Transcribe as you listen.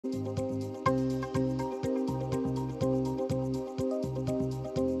Good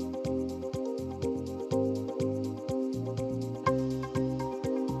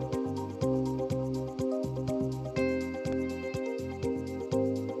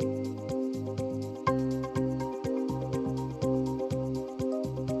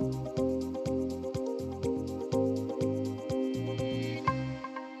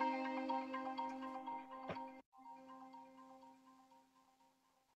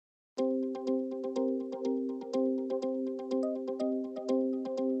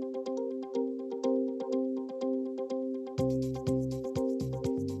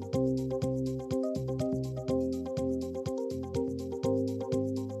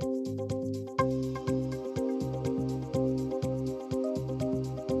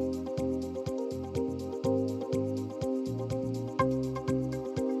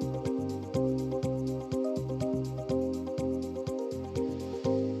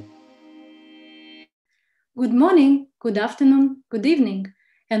morning, good afternoon, good evening,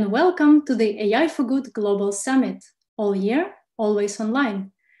 and welcome to the AI for Good Global Summit, all year, always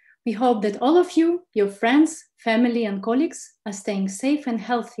online. We hope that all of you, your friends, family, and colleagues are staying safe and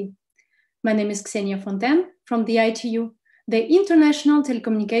healthy. My name is Xenia Fontaine from the ITU, the International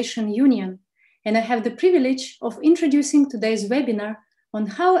Telecommunication Union, and I have the privilege of introducing today's webinar on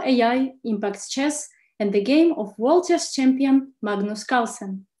how AI impacts chess and the game of world chess champion Magnus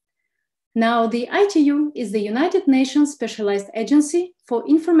Carlsen. Now, the ITU is the United Nations Specialized Agency for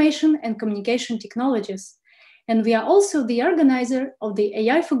Information and Communication Technologies, and we are also the organizer of the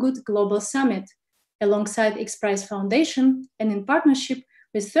AI for Good Global Summit, alongside X Prize Foundation and in partnership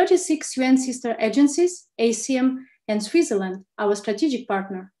with 36 UN sister agencies, ACM, and Switzerland, our strategic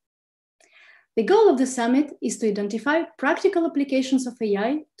partner. The goal of the summit is to identify practical applications of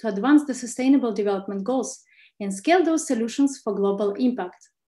AI to advance the Sustainable Development Goals and scale those solutions for global impact.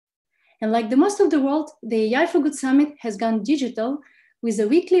 And like the most of the world, the AI for Good Summit has gone digital with a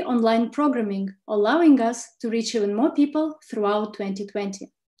weekly online programming, allowing us to reach even more people throughout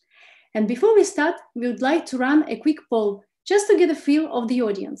 2020. And before we start, we would like to run a quick poll just to get a feel of the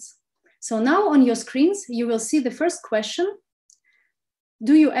audience. So now on your screens, you will see the first question.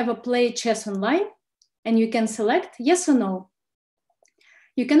 Do you ever play chess online? And you can select yes or no.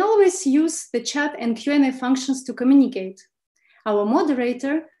 You can always use the chat and Q&A functions to communicate. Our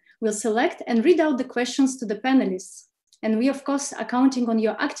moderator will select and read out the questions to the panelists. And we, of course, are counting on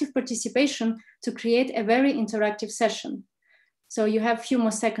your active participation to create a very interactive session. So you have a few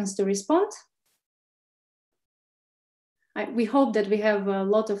more seconds to respond. We hope that we have a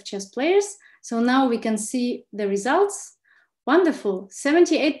lot of chess players. So now we can see the results. Wonderful,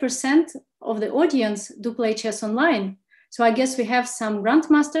 78% of the audience do play chess online. So I guess we have some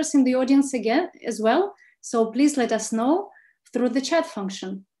Grandmasters in the audience again as well. So please let us know through the chat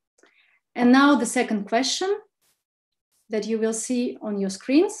function. And now the second question that you will see on your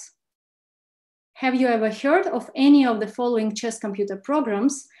screens. Have you ever heard of any of the following chess computer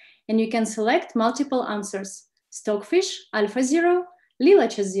programs? And you can select multiple answers: Stockfish, AlphaZero, Lila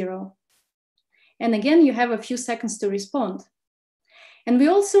Chess Zero. And again, you have a few seconds to respond. And we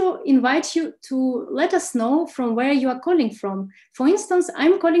also invite you to let us know from where you are calling from. For instance,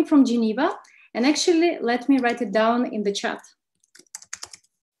 I'm calling from Geneva, and actually, let me write it down in the chat.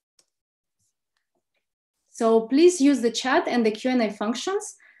 So please use the chat and the Q&A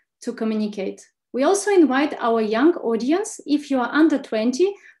functions to communicate. We also invite our young audience. If you are under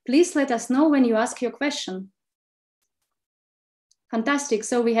 20, please let us know when you ask your question. Fantastic.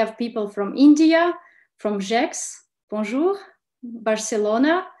 So we have people from India, from Gex, bonjour,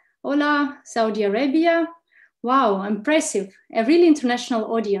 Barcelona, hola, Saudi Arabia. Wow, impressive. A really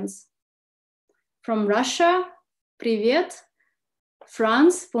international audience. From Russia, привет,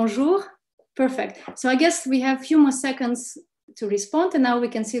 France, bonjour. Perfect. So I guess we have a few more seconds to respond, and now we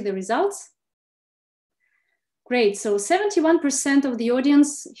can see the results. Great. So 71% of the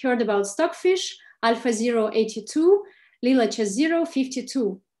audience heard about Stockfish, AlphaZero 82, Lila Chess Zero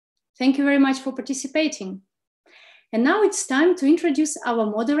 52. Thank you very much for participating. And now it's time to introduce our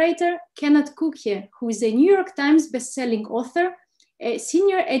moderator, Kenneth Cukier, who is a New York Times bestselling author, a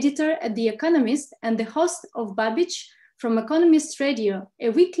senior editor at The Economist, and the host of Babbage from Economist Radio,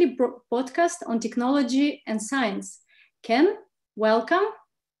 a weekly podcast on technology and science. Ken, welcome.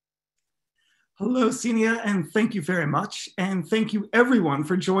 Hello, Xenia, and thank you very much. And thank you everyone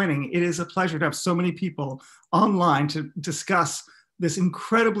for joining. It is a pleasure to have so many people online to discuss this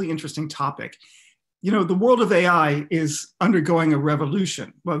incredibly interesting topic. You know, the world of AI is undergoing a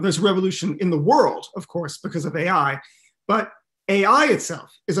revolution. Well, there's a revolution in the world, of course, because of AI, but AI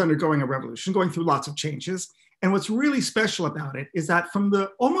itself is undergoing a revolution, going through lots of changes. And what's really special about it is that from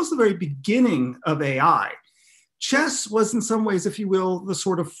almost the very beginning of AI, chess was in some ways, if you will, the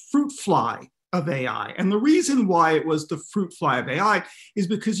sort of fruit fly of AI. And the reason why it was the fruit fly of AI is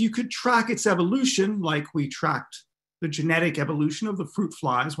because you could track its evolution like we tracked the genetic evolution of the fruit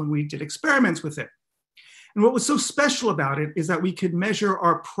flies when we did experiments with it. And what was so special about it is that we could measure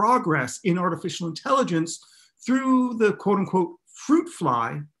our progress in artificial intelligence through the quote unquote fruit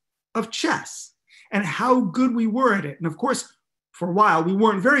fly of chess and how good we were at it. And of course, for a while, we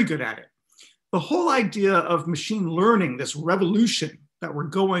weren't very good at it. The whole idea of machine learning, this revolution that we're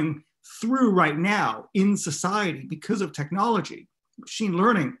going through right now in society because of technology, machine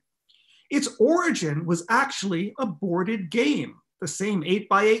learning, its origin was actually a boarded game, the same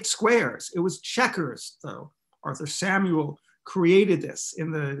 8x8 squares. It was checkers, though. Arthur Samuel created this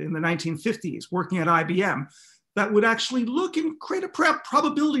in the 1950s, working at IBM, that would actually look and create a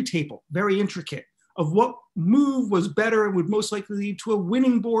probability table, very intricate, of what move was better and would most likely lead to a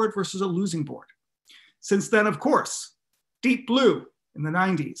winning board versus a losing board. Since then, of course, Deep Blue in the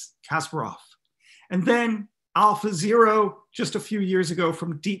 90s, Kasparov. And then AlphaZero just a few years ago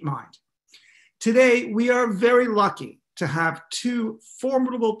from DeepMind. Today, we are very lucky to have two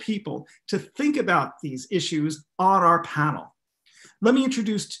formidable people to think about these issues on our panel. Let me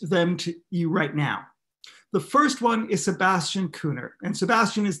introduce them to you right now. The first one is Sebastian Kuhnert, and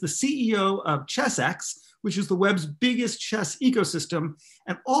Sebastian is the CEO of ChessX, which is the web's biggest chess ecosystem,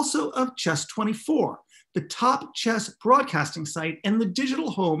 and also of Chess24, the top chess broadcasting site and the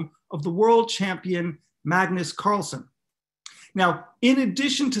digital home of the world champion Magnus Carlsen. Now, in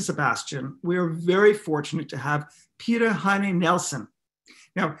addition to Sebastian, we are very fortunate to have Peter Heine Nielsen.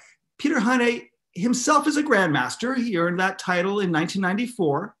 Now, Peter Heine himself is a Grandmaster. He earned that title in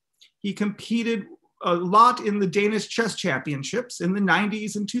 1994. He competed a lot in the Danish chess championships in the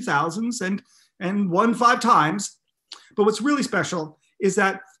 90s and 2000s and won 5 times. But what's really special is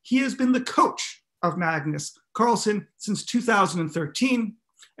that he has been the coach of Magnus Carlsen since 2013.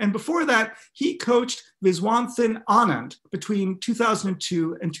 And before that, he coached Viswanthan Anand between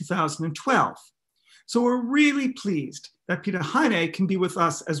 2002 and 2012. So we're really pleased that Peter Heine can be with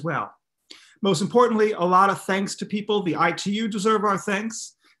us as well. Most importantly, a lot of thanks to people. The ITU deserve our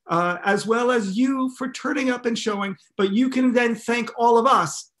thanks, as well as you for turning up and showing. But you can then thank all of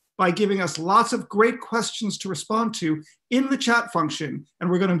us by giving us lots of great questions to respond to in the chat function. And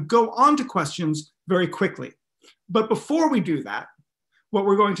we're going to go on to questions very quickly. But before we do that, what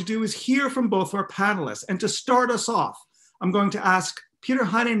we're going to do is hear from both our panelists. And to start us off, I'm going to ask Peter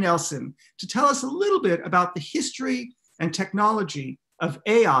Heine Nielsen to tell us a little bit about the history and technology of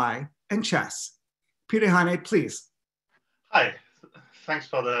AI and chess. Peter Heine, please. Hi, thanks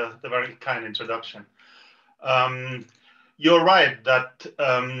for the very kind introduction. You're right that,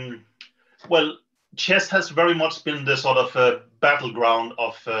 well, chess has very much been the sort of battleground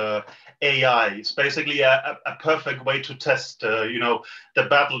of AI. It's basically a perfect way to test, the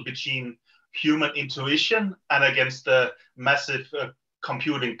battle between human intuition and against the massive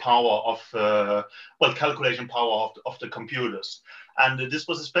computing power of, calculation power of the computers. And this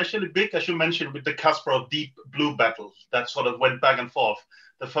was especially big, as you mentioned, with the Kasparov Deep Blue battle that sort of went back and forth.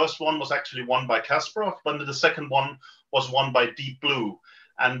 The first one was actually won by Kasparov, but the second one was won by Deep Blue.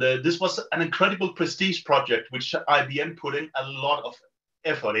 And this was an incredible prestige project, which IBM put in a lot of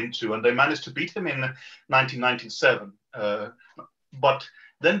effort into, and they managed to beat him in 1997. But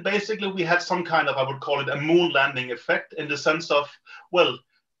then basically we had some kind of, I would call it a moon landing effect in the sense of, well,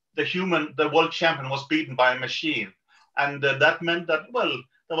 the world champion was beaten by a machine. And that meant that, well,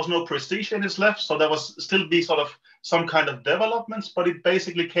 there was no prestige in his left, so there was still be sort of some kind of developments, but it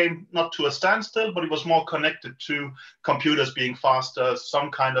basically came not to a standstill, but it was more connected to computers being faster, some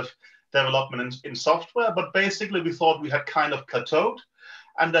kind of development in software. But basically we thought we had kind of plateaued,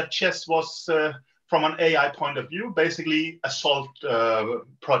 and that chess was, from an AI point of view, basically a solved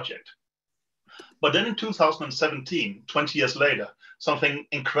project. But then in 2017, 20 years later, something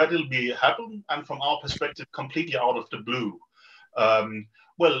incredibly happened, and from our perspective, completely out of the blue.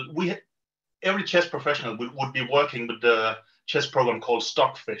 Every chess professional would be working with the chess program called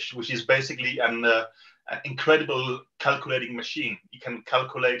Stockfish, which is basically an incredible calculating machine. You can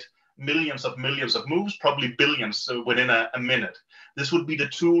calculate millions of moves, probably billions within a minute. This would be the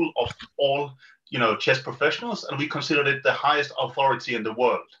tool of all, chess professionals, and we considered it the highest authority in the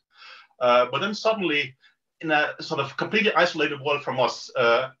world. But then suddenly, in a sort of completely isolated world from us,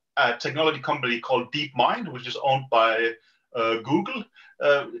 a technology company called DeepMind, which is owned by Google,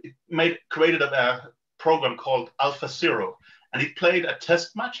 created a program called AlphaZero, and it played a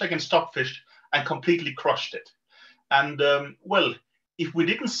test match against Stockfish and completely crushed it. And if we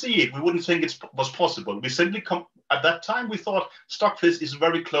didn't see it, we wouldn't think it was possible. We simply at that time, we thought Stockfish is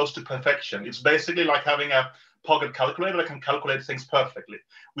very close to perfection. It's basically like having a pocket calculator that can calculate things perfectly.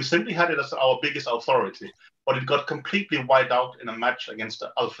 We simply had it as our biggest authority, but it got completely wiped out in a match against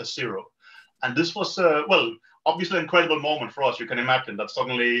AlphaZero. And this was, well, obviously an incredible moment for us. You can imagine that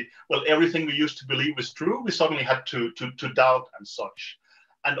suddenly, well, everything we used to believe was true, we suddenly had to doubt and such.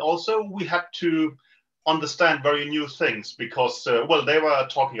 And also we had to understand very new things because, well, they were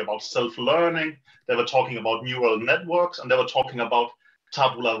talking about self-learning, they were talking about neural networks, and they were talking about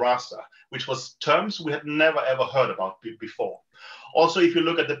tabula rasa, which was terms we had never ever heard about before. Also, if you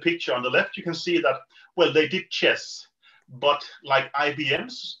look at the picture on the left, you can see that, well, they did chess, but like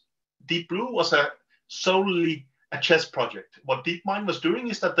IBM's Deep Blue was solely a chess project. What DeepMind was doing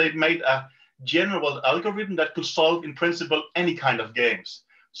is that they made a general algorithm that could solve, in principle, any kind of games.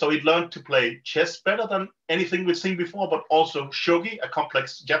 So it learned to play chess better than anything we'd seen before, but also shogi, a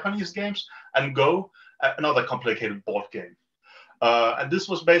complex Japanese game, and Go, another complicated board game. And this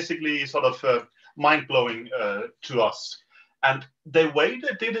was basically sort of mind-blowing to us. And the way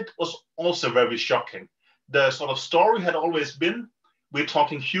they did it was also very shocking. The sort of story had always been, we're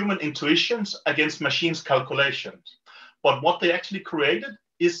talking human intuitions against machines' calculations. But what they actually created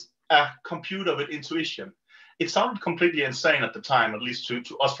is a computer with intuition. It sounded completely insane at the time, at least to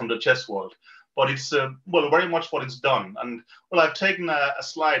us from the chess world. But it's, well, very much what it's done. And, well, I've taken a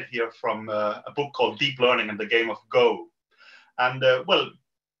slide here from a book called Deep Learning and the Game of Go. And, well,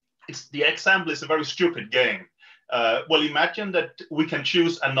 the example is a very stupid game. Well, imagine that we can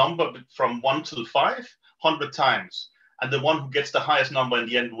choose a number from 1 to 500 times, and the one who gets the highest number in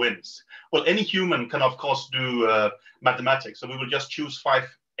the end wins. Well, any human can, of course, do mathematics. So we will just choose 5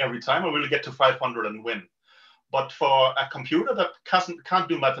 every time, or we will get to 500 and win. But for a computer that can't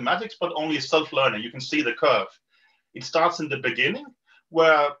do mathematics, but only self-learning, you can see the curve. It starts in the beginning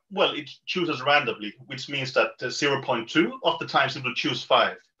where, well, it chooses randomly, which means that 0.2 of the times it will choose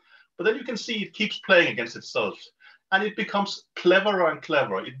 5. But then you can see it keeps playing against itself. And it becomes cleverer and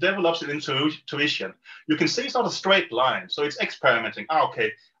cleverer. It develops its intuition. You can see it's not a straight line. So it's experimenting.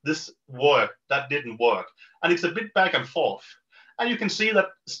 Okay, this worked, that didn't work. And it's a bit back and forth. And you can see that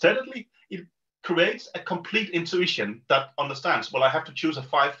steadily it creates a complete intuition that understands, well, I have to choose a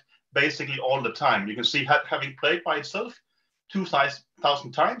 5 basically all the time. You can see having played by itself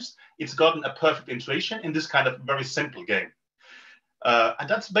 2,000 times, it's gotten a perfect intuition in this kind of very simple game. And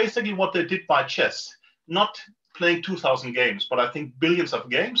that's basically what they did by chess. Not playing 2,000 games, but I think billions of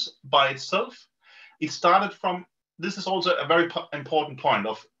games by itself. It started from, this is also a very important point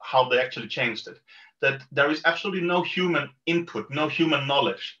of how they actually changed it, that there is absolutely no human input, no human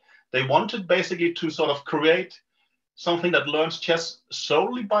knowledge. They wanted basically to sort of create something that learns chess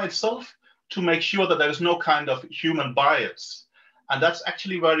solely by itself to make sure that there is no kind of human bias. And that's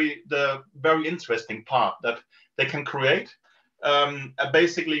actually the very interesting part, that they can create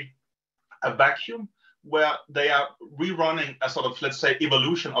basically a vacuum where they are rerunning a sort of, let's say,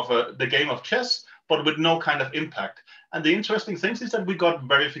 evolution of the game of chess, but with no kind of impact. And the interesting thing is that we got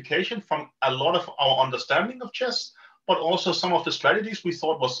verification from a lot of our understanding of chess, but also some of the strategies we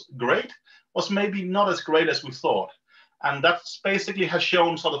thought was great was maybe not as great as we thought. And that basically has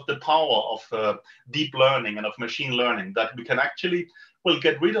shown sort of the power of deep learning and of machine learning, that we can actually, well,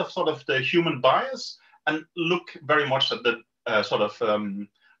 get rid of sort of the human bias and look very much at the sort of,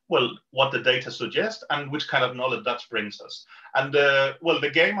 well, what the data suggests and which kind of knowledge that brings us. And well, the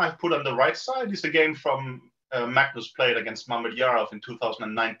game I put on the right side is a game from Magnus played against Mamedyarov in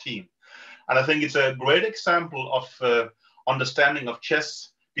 2019. And I think it's a great example of understanding of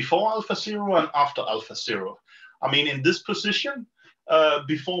chess before AlphaZero and after AlphaZero. I mean, in this position,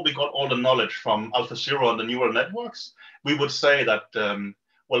 before we got all the knowledge from AlphaZero and the neural networks, we would say that,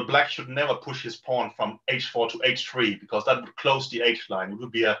 well, black should never push his pawn from h4 to h3 because that would close the h-line. It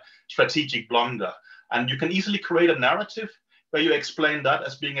would be a strategic blunder. And you can easily create a narrative where you explain that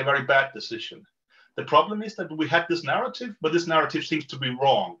as being a very bad decision. The problem is that we had this narrative, but this narrative seems to be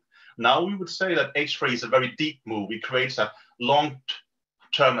wrong. Now we would say that h3 is a very deep move. It creates a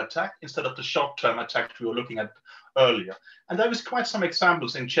long-term attack instead of the short-term attack we were looking at earlier. And there is quite some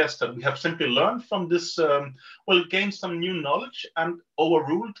examples in chess that we have simply learned from this, well, gained some new knowledge and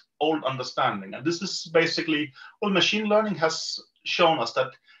overruled old understanding. And this is basically, well, machine learning has shown us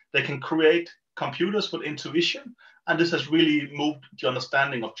that they can create computers with intuition. And this has really moved the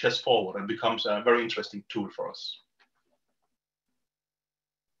understanding of chess forward and becomes a very interesting tool for us.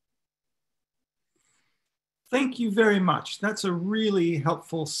 Thank you very much. That's a really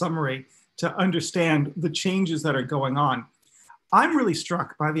helpful summary to understand the changes that are going on. I'm really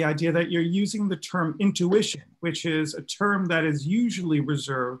struck by the idea that you're using the term intuition, which is a term that is usually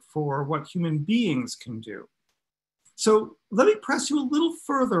reserved for what human beings can do. So let me press you a little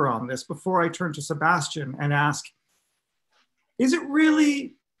further on this before I turn to Sebastian and ask, is it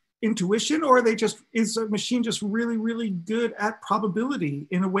really intuition, or is a machine just really, really good at probability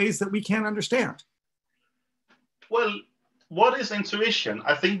in ways that we can't understand? Well, what is intuition?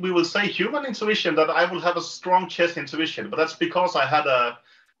 I think we will say human intuition, that I will have a strong chess intuition, but that's because I had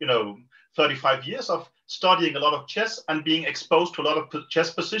 35 years of studying a lot of chess and being exposed to a lot of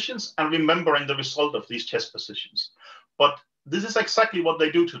chess positions and remembering the result of these chess positions. But this is exactly what they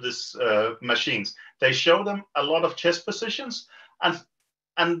do to these machines. They show them a lot of chess positions,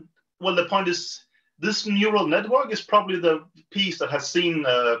 and well, the point is, this neural network is probably the piece that has seen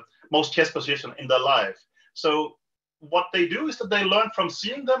most chess positions in their life. So what they do is that they learn from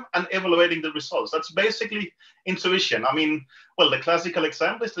seeing them and evaluating the results. That's basically intuition. I mean, well, the classical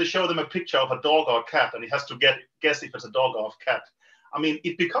example is they show them a picture of a dog or a cat, and he has to guess if it's a dog or a cat. I mean,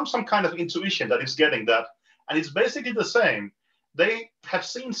 it becomes some kind of intuition that is getting that. And it's basically the same. They have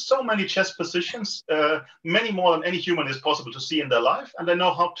seen so many chess positions, many more than any human is possible to see in their life, and they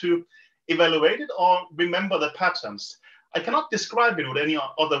know how to evaluate it or remember the patterns. I cannot describe it with any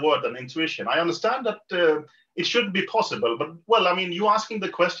other word than intuition. I understand that it shouldn't be possible, but well, I mean, you asking the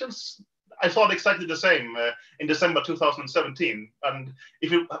questions, I thought exactly the same in December 2017. And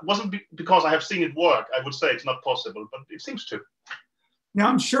if it wasn't because I have seen it work, I would say it's not possible, but it seems to. Now,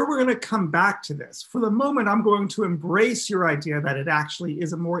 I'm sure we're going to come back to this. For the moment, I'm going to embrace your idea that it actually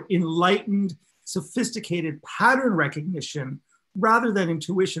is a more enlightened, sophisticated pattern recognition rather than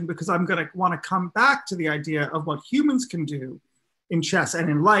intuition, because I'm going to want to come back to the idea of what humans can do in chess and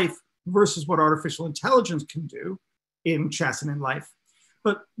in life versus what artificial intelligence can do in chess and in life.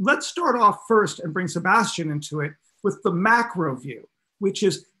 But let's start off first and bring Sebastian into it with the macro view, which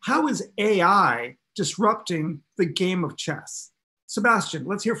is, how is AI disrupting the game of chess? Sebastian,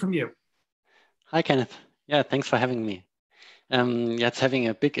 let's hear from you. Hi, Kenneth. Yeah, thanks for having me. Yeah, it's having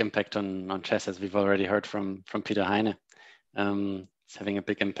a big impact on chess, as we've already heard from Peter Heine. It's having a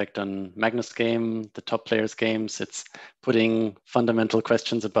big impact on Magnus' game, the top players' games. It's putting fundamental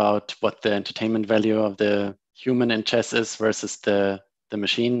questions about what the entertainment value of the human in chess is versus the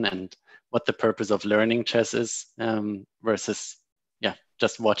machine, and what the purpose of learning chess is versus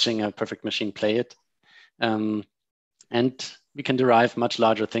just watching a perfect machine play it. And we can derive much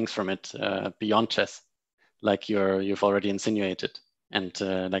larger things from it beyond chess, like you've already insinuated. And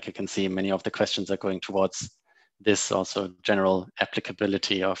like you can see, many of the questions are going towards this also general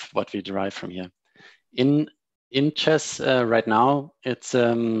applicability of what we derive from here. In chess right now, it's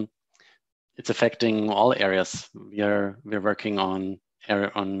affecting all areas. We're working on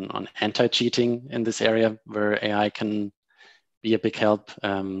anti-cheating in this area, where AI can be a big help,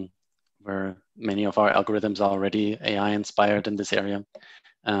 where many of our algorithms are already AI inspired in this area,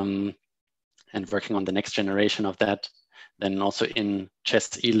 and working on the next generation of that. Then also in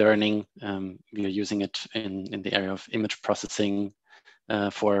chess e-learning, we are using it in the area of image processing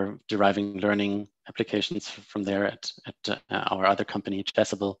for deriving learning applications from there at our other company,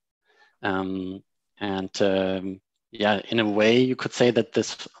 Chessable. In a way, you could say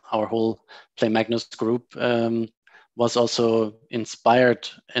that our whole Play Magnus group was also inspired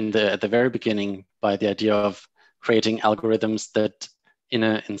at the very beginning by the idea of creating algorithms that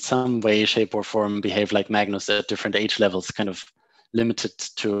in some way, shape, or form behave like Magnus at different age levels, kind of limited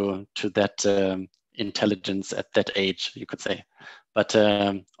to that intelligence at that age, you could say. But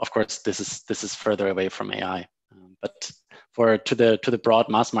of course, this is further away from AI. But to the broad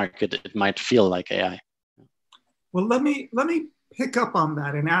mass market, it might feel like AI. Well, let me pick up on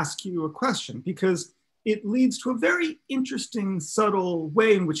that and ask you a question, because it leads to a very interesting, subtle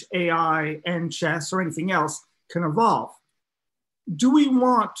way in which AI and chess or anything else can evolve. Do we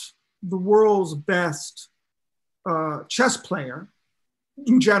want the world's best chess player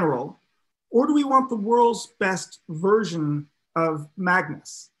in general, or do we want the world's best version of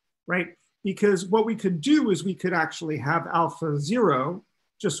Magnus, right? Because what we could do is we could actually have AlphaZero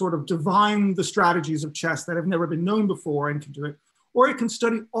just sort of divine the strategies of chess that have never been known before and can do it. Or it can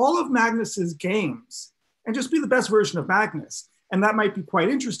study all of Magnus's games and just be the best version of Magnus. And that might be quite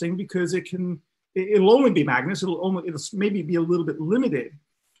interesting, because it'll only be Magnus. It'll maybe be a little bit limited,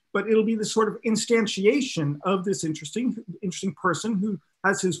 but it'll be the sort of instantiation of this interesting person who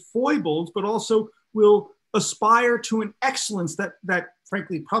has his foibles, but also will aspire to an excellence that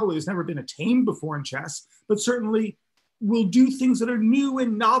frankly probably has never been attained before in chess, but certainly will do things that are new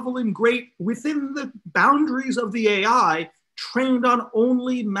and novel and great within the boundaries of the AI trained on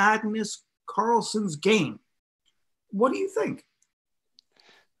only Magnus Carlsen's game. What do you think?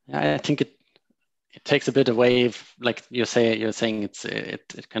 I think it takes a bit away, like you're saying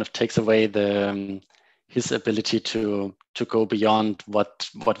it kind of takes away the his ability to go beyond what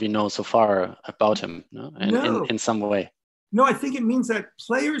we know so far about him, no? In some way. No, I think it means that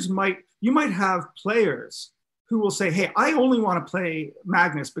you might have players who will say, hey, I only want to play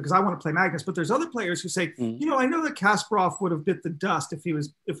Magnus because I want to play Magnus. But there's other players who say, I know that Kasparov would have bit the dust if he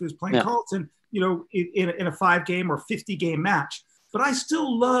was playing Carlsen, in a 5-game or 50-game match. But I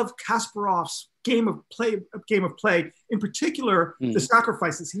still love Kasparov's game of play, in particular, the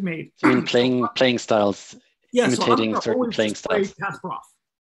sacrifices he made. I mean, playing styles, imitating certain playing styles. Kasparov.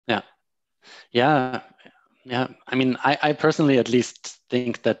 Yeah. I mean, I personally at least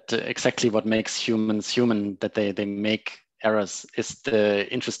think that exactly what makes humans human, that they make errors, is the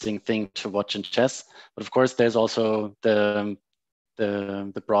interesting thing to watch in chess. But of course, there's also the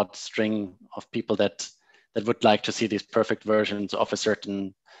broad string of people that would like to see these perfect versions of a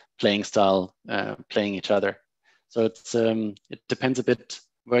certain playing style playing each other. So it depends a bit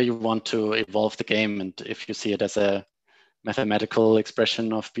where you want to evolve the game, and if you see it as a mathematical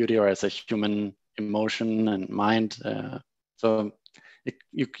expression of beauty or as a human emotion and mind. So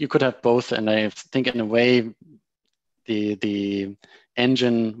you could have both, and I think in a way the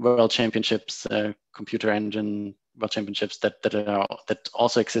engine world championships, computer engine world championships that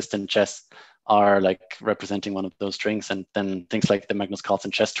also exist in chess are like representing one of those strings. And then things like the Magnus Carlsen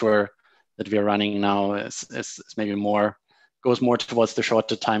chess tour that we are running now is maybe goes more towards the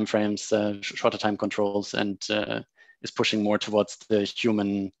shorter time frames, shorter time controls, and is pushing more towards the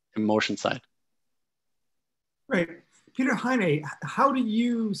human emotion side. Right. Peter Heine, how do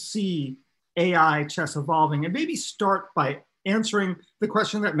you see AI chess evolving? And maybe start by answering the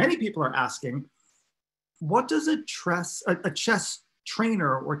question that many people are asking. What does a chess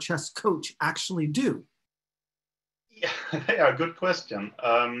trainer or chess coach actually do? Yeah, good question.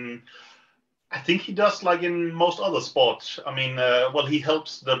 I think he does like in most other sports. I mean, he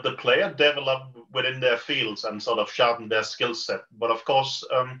helps the player develop within their fields and sort of sharpen their skill set. But of course,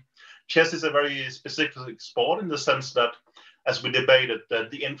 chess is a very specific sport in the sense that, as we debated,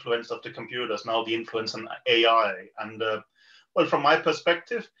 the influence of the computers, now the influence on AI. And from my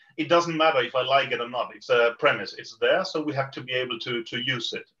perspective, it doesn't matter if I like it or not. It's a premise. It's there, so we have to be able to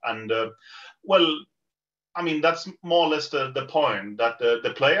use it. And I mean, that's more or less the point, that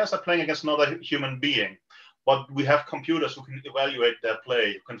the players are playing against another human being. But we have computers who can evaluate their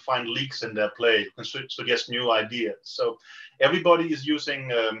play, who can find leaks in their play, who can suggest new ideas. So everybody is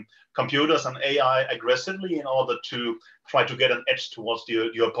using computers and AI aggressively in order to try to get an edge towards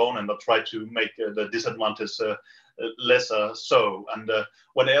your opponent, or try to make the disadvantage lesser so. And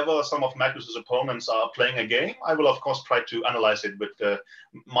whenever some of Magnus's opponents are playing a game, I will of course try to analyze it with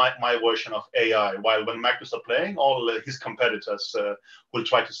my version of AI. While when Magnus are playing, all his competitors will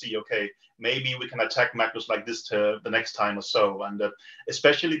try to see, okay, maybe we can attack Magnus like this the next time or so. And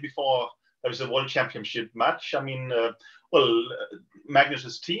especially before there is a world championship match, I mean,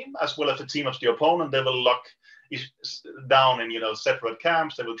 Magnus's team, as well as the team of the opponent, they will lock down in separate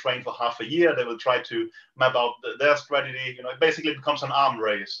camps. They will train for half a year. They will try to map out their strategy. It basically becomes an arm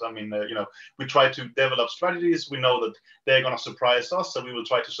race. I mean, we try to develop strategies. We know that they're going to surprise us, so we will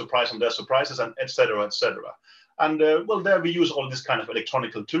try to surprise them their surprises, and etc. etc. And there we use all these kind of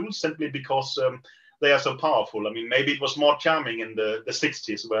electronical tools simply because they are so powerful. I mean, maybe it was more charming in the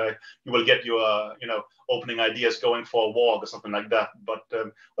 60s, where you will get your opening ideas going for a walk or something like that. But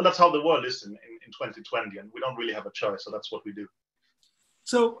that's how the world is in 2020, and we don't really have a choice. So that's what we do.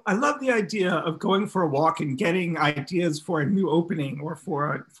 So I love the idea of going for a walk and getting ideas for a new opening, or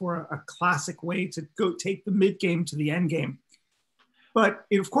for a classic way to go take the mid game to the end game. But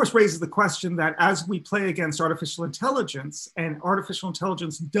it, of course, raises the question that as we play against artificial intelligence, and artificial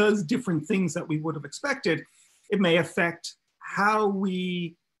intelligence does different things that we would have expected, it may affect how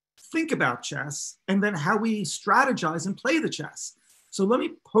we think about chess, and then how we strategize and play the chess. So let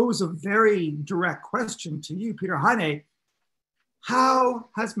me pose a very direct question to you, Peter Heine. How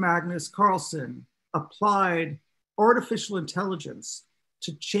has Magnus Carlsen applied artificial intelligence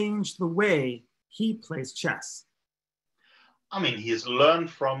to change the way he plays chess? I mean, he's learned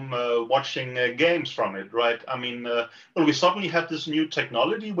from watching games from it, right? I mean, we suddenly have this new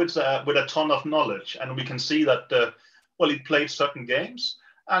technology with a ton of knowledge, and we can see that, he played certain games,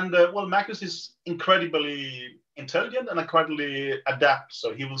 and Magnus is incredibly intelligent and incredibly adept.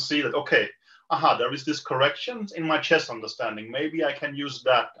 So he will see that, okay, there is this correction in my chess understanding. Maybe I can use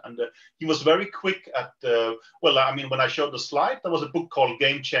that. And he was very quick at, when I showed the slide, there was a book called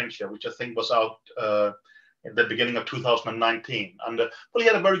Game Changer, which I think was out at the beginning of 2019. And he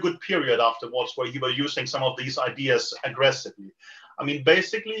had a very good period afterwards where he was using some of these ideas aggressively. I mean,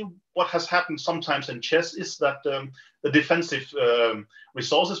 basically, what has happened sometimes in chess is that the defensive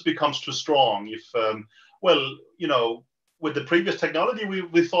resources becomes too strong. If well, you know, with the previous technology,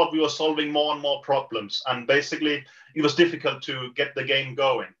 we thought we were solving more and more problems, and basically it was difficult to get the game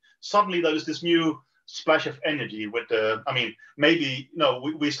going. Suddenly there is this new splash of energy with the, I mean, maybe, you know,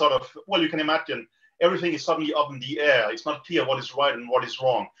 we sort of, well, you can imagine everything is suddenly up in the air. It's not clear what is right and what is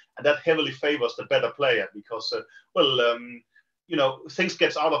wrong. And that heavily favors the better player because, you know, things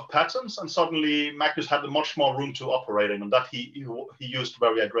gets out of patterns, and suddenly Magnus had much more room to operate in, and that he used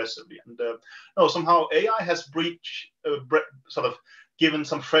very aggressively. And no, somehow AI has sort of given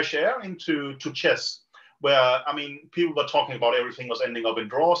some fresh air into chess, where, I mean, people were talking about everything was ending up in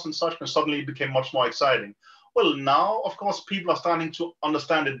draws and such, and suddenly it became much more exciting. Well, now, of course, people are starting to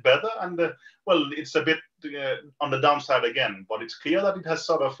understand it better, and well, it's a bit on the downside again, but it's clear that it has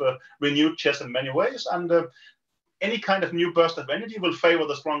sort of renewed chess in many ways, and any kind of new burst of energy will favor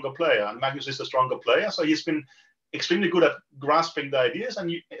the stronger player, and Magnus is the stronger player, so he's been extremely good at grasping the ideas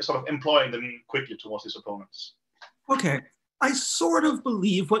and sort of employing them quickly towards his opponents. Okay, I sort of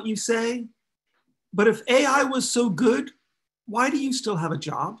believe what you say, but if AI was so good, why do you still have a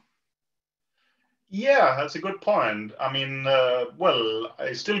job? Yeah, that's a good point. I mean, well,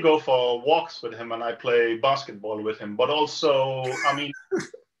 I still go for walks with him and I play basketball with him, but also, I mean,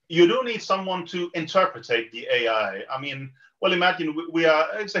 you do need someone to interpretate the AI. I mean, well, imagine we are,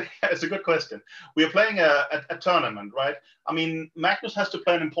 it's a good question. We are playing a tournament, right? I mean, Magnus has to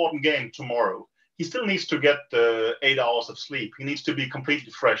play an important game tomorrow. He still needs to get 8 hours of sleep. He needs to be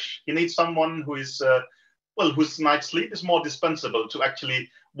completely fresh. He needs someone who is, well, whose night's sleep is more dispensable to actually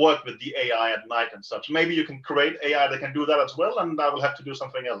work with the AI at night and such. Maybe you can create AI that can do that as well, and I will have to do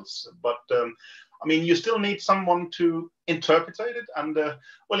something else. But I mean, you still need someone to interpret it. And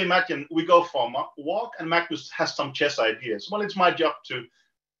well, imagine we go for a walk and Magnus has some chess ideas. Well, it's my job to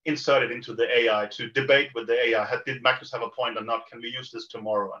insert it into the AI, to debate with the AI. Did Magnus have a point or not? Can we use this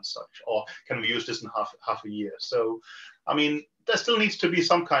tomorrow and such? Or can we use this in half a year? So, I mean, there still needs to be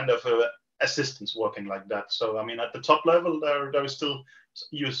some kind of assistance working like that. So, I mean, at the top level, there is still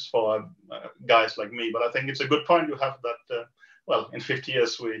use for guys like me. But I think it's a good point you have that, well, in 50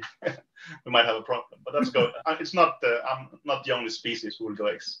 years, we might have a problem. But that's good. It's not, I'm not the only species who will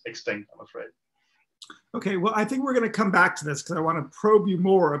go extinct, I'm afraid. Okay, well, I think we're going to come back to this because I want to probe you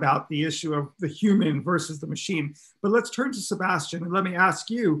more about the issue of the human versus the machine. But let's turn to Sebastian and let me ask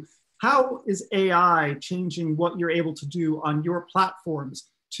you, how is AI changing what you're able to do on your platforms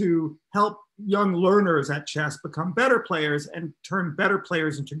to help young learners at chess become better players and turn better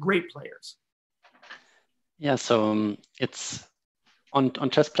players into great players? Yeah, so it's on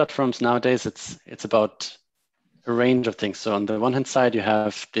chess platforms nowadays, it's about a range of things. So on the one hand side, you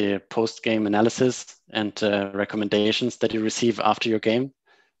have the post-game analysis and recommendations that you receive after your game.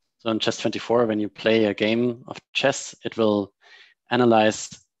 So on Chess24, when you play a game of chess, it will analyze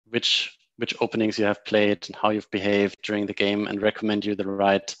which openings you have played and how you've behaved during the game and recommend you the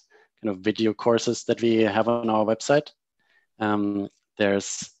right kind of video courses that we have on our website.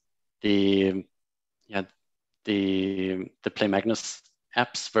 There's the Play Magnus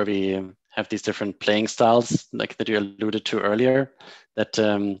apps where we have these different playing styles, like that you alluded to earlier, that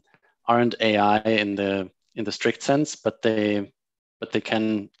aren't AI in the strict sense, but they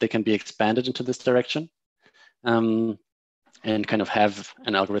can be expanded into this direction, and kind of have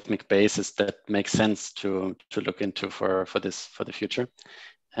an algorithmic basis that makes sense to look into for the future.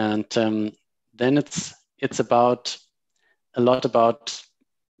 And then it's about a lot about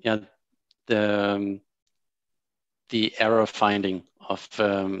the error finding of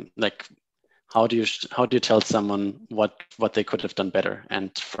like how do you tell someone what they could have done better?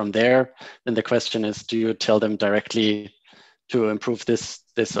 And from there, then the question is, do you tell them directly to improve this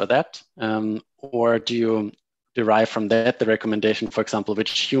or that, or do you derive from that the recommendation, for example,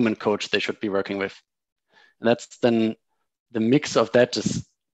 which human coach they should be working with? And that's then the mix of that is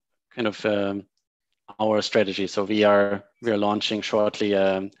kind of our strategy. So we are launching shortly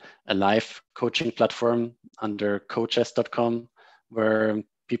a live coaching platform under coachess.com, where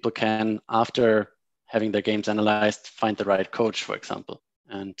people can, after having their games analyzed, find the right coach, for example.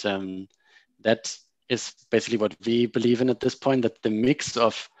 And that is basically what we believe in at this point, that the mix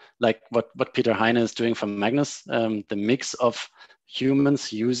of like what Peter Heine is doing from Magnus, the mix of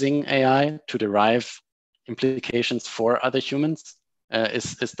humans using AI to derive implications for other humans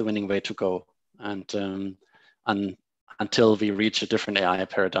is the winning way to go. And until we reach a different AI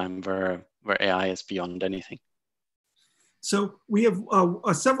paradigm where AI is beyond anything. So we have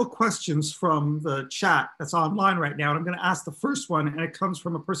several questions from the chat that's online right now. And I'm going to ask the first one, and it comes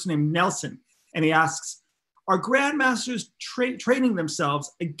from a person named Nelson. And he asks, are grandmasters training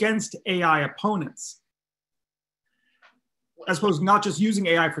themselves against AI opponents? I suppose not just using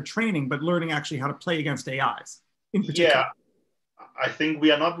AI for training, but learning actually how to play against AIs in particular. Yeah, I think we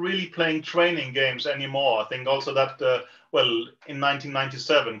are not really playing training games anymore. I think also that, well, in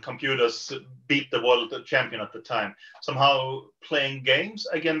 1997, computers beat the world champion at the time. Somehow playing games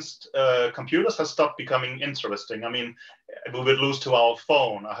against computers has stopped becoming interesting. I mean, we would lose to our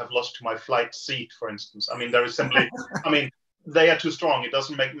phone. I have lost to my flight seat, for instance. I mean, there is simply, I mean, they are too strong. It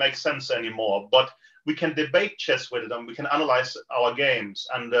doesn't make sense anymore. But we can debate chess with them. We can analyze our games.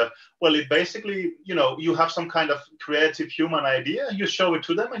 And well, it basically, you know, you have some kind of creative human idea, you show it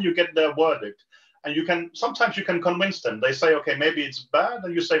to them and you get their verdict. And you can, sometimes you can convince them. They say, okay, maybe it's bad.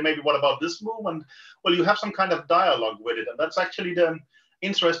 And you say, maybe what about this move? And well, you have some kind of dialogue with it. And that's actually the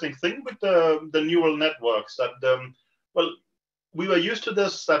interesting thing with the neural networks that, well, we were used to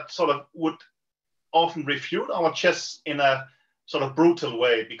this that sort of would often refute our chess in a sort of brutal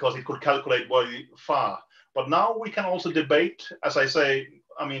way because it could calculate very far. But now we can also debate, as I say,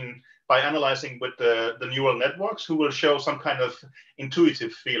 I mean, by analyzing with the neural networks who will show some kind of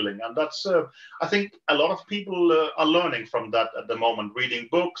intuitive feeling. And that's, I think a lot of people are learning from that at the moment, reading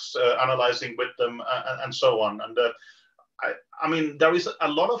books, analyzing with them and so on. And I mean, there is a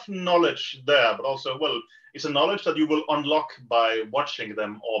lot of knowledge there, but also, well, it's a knowledge that you will unlock by watching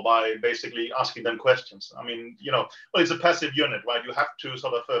them or by basically asking them questions. I mean, you know, well, it's a passive unit, right? You have to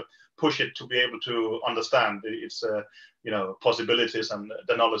sort of push it to be able to understand its, you know, possibilities and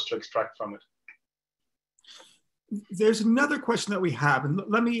the knowledge to extract from it. There's another question that we have, and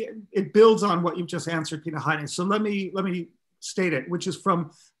let me, it builds on what you've just answered, Peter Heine. So let me state it, which is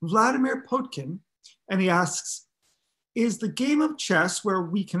from Vladimir Potkin, and he asks, is the game of chess where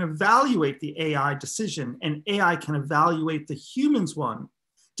we can evaluate the AI decision and AI can evaluate the humans one,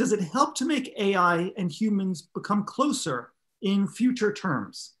 does it help to make AI and humans become closer in future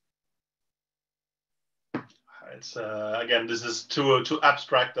terms? It's again, this is too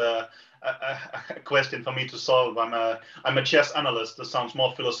abstract a question for me to solve. I'm a chess analyst. That sounds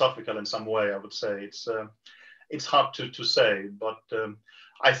more philosophical in some way. I would say it's hard to say, but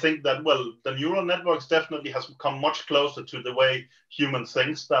I think that, well, the neural networks definitely has become much closer to the way human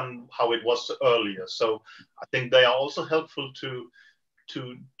thinks than how it was earlier. So I think they are also helpful to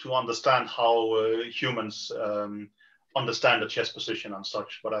understand how humans understand the chess position and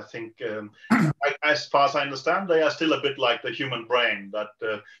such. But I think, as far as I understand, they are still a bit like the human brain,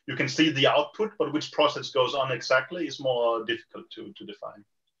 that you can see the output, but which process goes on exactly is more difficult to define.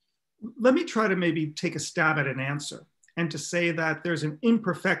 Let me try to maybe take a stab at an answer, and to say that there's an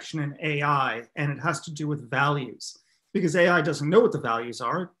imperfection in AI and it has to do with values, because AI doesn't know what the values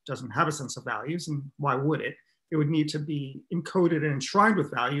are, it doesn't have a sense of values, and why would it? It would need to be encoded and enshrined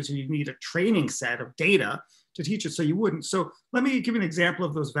with values, and you'd need a training set of data to teach it, so you wouldn't. So let me give you an example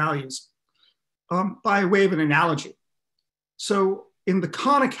of those values by way of an analogy. So in the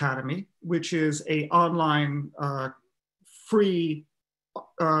Khan Academy, which is an online free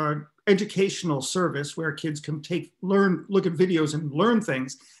educational service where kids can look at videos and learn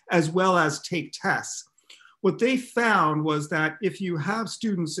things, as well as take tests. What they found was that if you have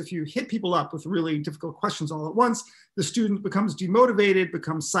students, if you hit people up with really difficult questions all at once, the student becomes demotivated,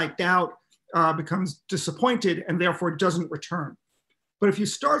 becomes psyched out, becomes disappointed, and therefore doesn't return. But if you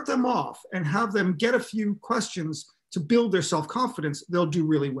start them off and have them get a few questions to build their self-confidence, they'll do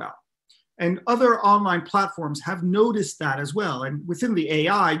really well. And other online platforms have noticed that as well. And within the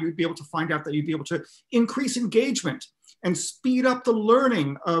AI, you'd be able to find out that you'd be able to increase engagement and speed up the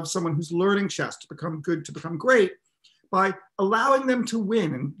learning of someone who's learning chess to become good, to become great, by allowing them to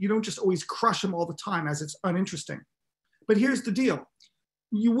win. And you don't just always crush them all the time, as it's uninteresting. But here's the deal.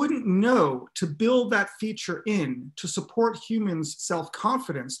 You wouldn't know to build that feature in to support humans'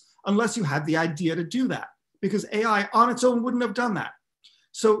 self-confidence unless you had the idea to do that, because AI on its own wouldn't have done that.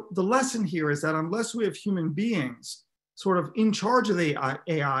 So the lesson here is that unless we have human beings sort of in charge of the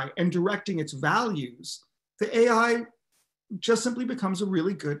AI and directing its values, the AI just simply becomes a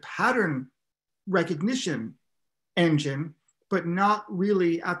really good pattern recognition engine, but not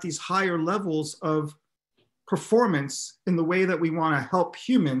really at these higher levels of performance in the way that we want to help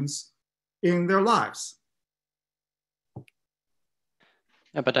humans in their lives.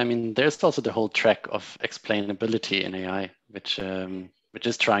 Yeah, but I mean, there's also the whole track of explainability in AI, which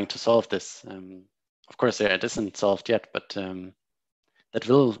is trying to solve this. Of course, it isn't solved yet, but that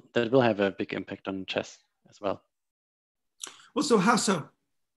will have a big impact on chess as well. Well, so how so?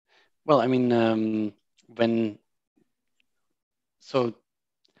 Well, I mean, when you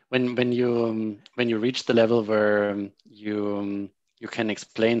reach the level where you you can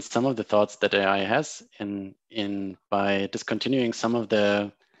explain some of the thoughts that AI has in by discontinuing some of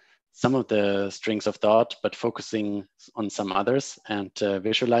the strings of thought, but focusing on some others and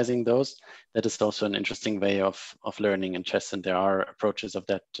visualizing those. That is also an interesting way of learning in chess, and there are approaches of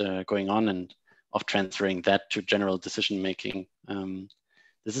that going on and of transferring that to general decision making.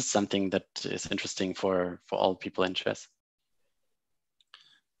 This is something that is interesting for all people in chess.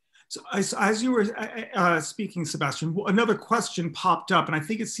 So as you were speaking, Sebastian, another question popped up, and I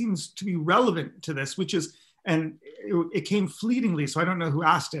think it seems to be relevant to this, which is, and it came fleetingly, so I don't know who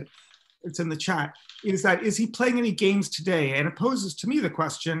asked it. It's in the chat. Is he playing any games today? And it poses to me the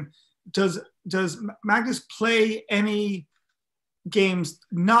question: Does Magnus play any games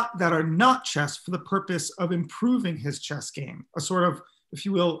that are not chess for the purpose of improving his chess game? A sort of, if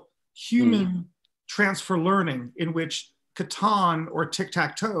you will, human transfer learning in which Catan or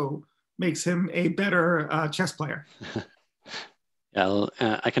tic-tac-toe makes him a better chess player. Yeah,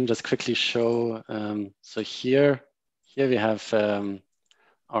 I can just quickly show. So here we have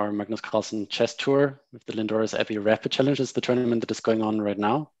our Magnus Carlsen chess tour with the Lindora's Abbey Rapid Challenge. Is the tournament that is going on right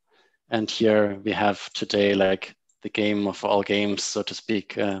now. And here we have today like the game of all games, so to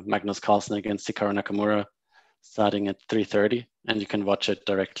speak, Magnus Carlsen against Hikaru Nakamura, starting at 3:30, and you can watch it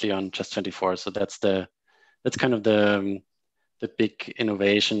directly on Chess24. So that's kind of the big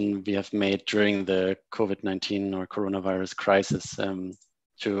innovation we have made during the COVID-19 or coronavirus crisis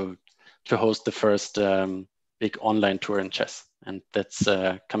to host the first big online tour in chess. And that's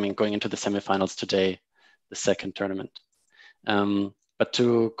going into the semifinals today, the second tournament. But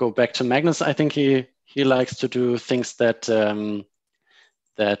to go back to Magnus, I think he likes to do things that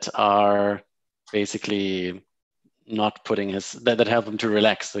are basically not putting that help him to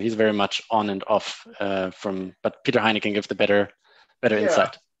relax. So he's very much on and off but Peter Heine can give the better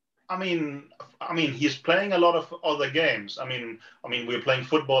insight. I mean, he's playing a lot of other games. I mean, we're playing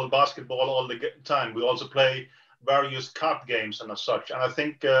football, basketball all the time. We also play various card games and as such. And I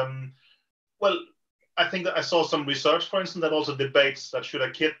think, I think that I saw some research, for instance, that also debates that should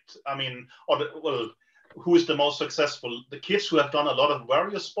a kid, who is the most successful? The kids who have done a lot of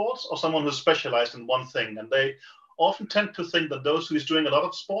various sports or someone who's specialized in one thing? And they often tend to think that those who is doing a lot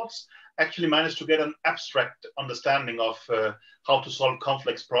of sports actually manage to get an abstract understanding of how to solve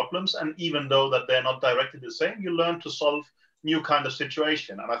complex problems. And even though that they're not directly the same, you learn to solve new kind of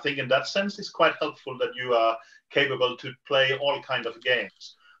situation. And I think in that sense, it's quite helpful that you are capable to play all kind of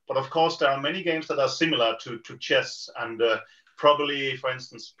games. But of course, there are many games that are similar to chess, and probably, for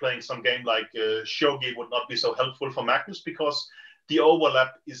instance, playing some game like shogi would not be so helpful for Magnus because the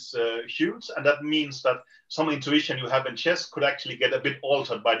overlap is huge, and that means that some intuition you have in chess could actually get a bit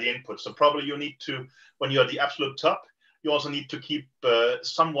altered by the input. So probably you need to, when you're at the absolute top, you also need to keep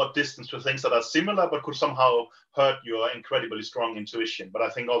somewhat distance to things that are similar but could somehow hurt your incredibly strong intuition. But I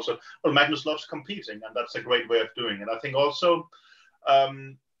think also, Magnus loves competing, and that's a great way of doing it. I think also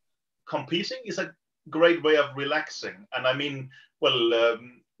competing is a great way of relaxing. And I mean,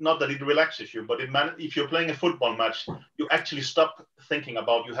 not that it relaxes you, but if you're playing a football match, you actually stop thinking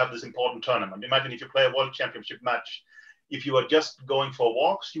about you have this important tournament. Imagine if you play a world championship match. If you are just going for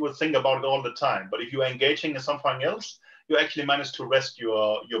walks, you would think about it all the time. But if you are engaging in something else, you actually manage to rest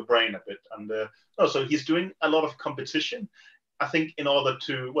your brain a bit. And so he's doing a lot of competition, I think, in order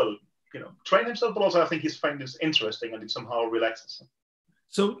to, train himself, but also I think he's finding this interesting and it somehow relaxes him.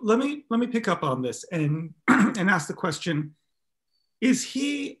 So let me pick up on this and ask the question: is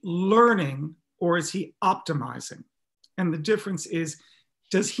he learning or is he optimizing? And the difference is,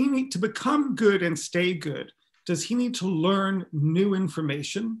 does he need to become good and stay good? Does he need to learn new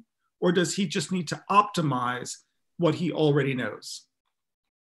information, or does he just need to optimize what he already knows?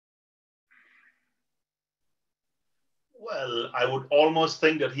 Well, I would almost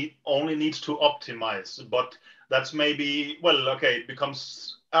think that he only needs to optimize, but that's maybe, it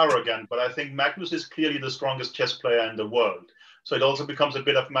becomes arrogant, but I think Magnus is clearly the strongest chess player in the world. So it also becomes a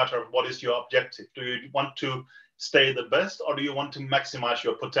bit of a matter of what is your objective? Do you want to stay the best, or do you want to maximize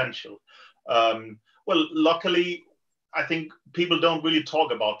your potential? Luckily, I think people don't really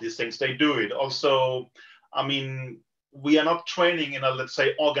talk about these things. They do it. Also, I mean, we are not training in a, let's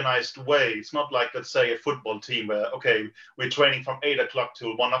say, organized way. It's not like, let's say, a football team where, we're training from 8 o'clock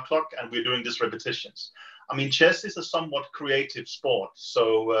till 1 o'clock and we're doing these repetitions. I mean, chess is a somewhat creative sport.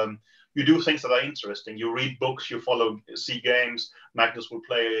 So you do things that are interesting. You read books, you see games. Magnus will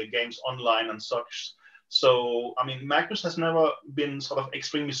play games online and such. So, I mean, Magnus has never been sort of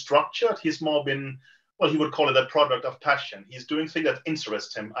extremely structured. He's more been, he would call it a product of passion. He's doing things that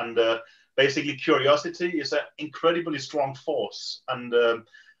interest him. And basically, curiosity is an incredibly strong force. And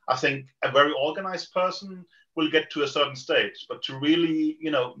I think a very organized person will get to a certain stage. But to really,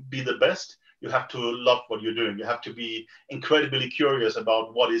 be the best, you have to love what you're doing. You have to be incredibly curious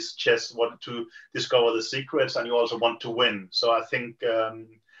about what is chess, what to discover the secrets, and you also want to win. So I think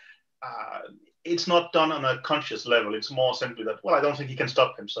it's not done on a conscious level. It's more simply that, well, I don't think he can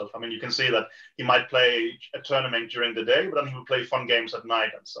stop himself. I mean, you can see that he might play a tournament during the day, but then he will play fun games at night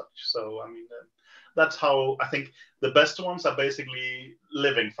and such. So, I mean, that's how I think the best ones are basically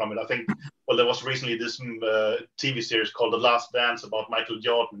living from it. I think, well, there was recently this TV series called The Last Dance about Michael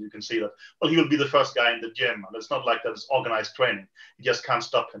Jordan. You can see that, well, he will be the first guy in the gym. And it's not like that it's organized training. He just can't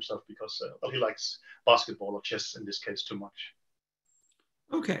stop himself because, well, he likes basketball or chess in this case too much.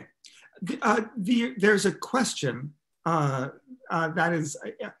 Okay. There's a question that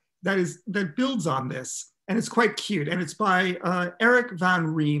builds on this, and it's quite cute, and it's by Eric Van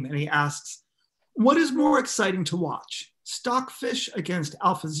Riem, and he asks, what is more exciting to watch, Stockfish against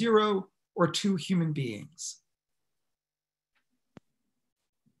AlphaZero or two human beings?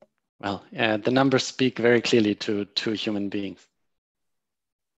 Well, the numbers speak very clearly to two human beings.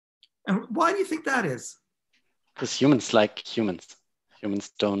 And why do you think that is? Because humans like humans.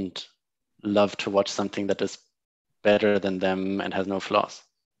 Humans don't love to watch something that is better than them and has no flaws.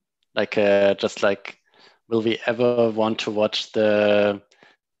 Like just like, will we ever want to watch the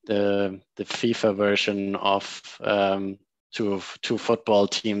FIFA version of two football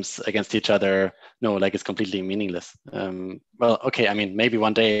teams against each other? No, like it's completely meaningless. Well, okay, I mean, maybe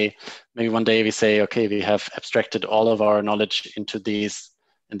one day we say, okay, we have abstracted all of our knowledge into these,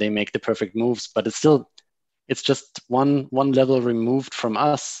 and they make the perfect moves, but it's just one level removed from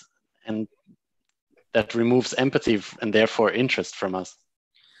us, and that removes empathy and therefore interest from us.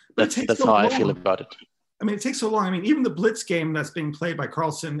 That's how I feel about it. I mean, it takes so long. I mean, even the Blitz game that's being played by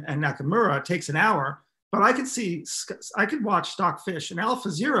Carlsen and Nakamura takes an hour, but I could watch Stockfish and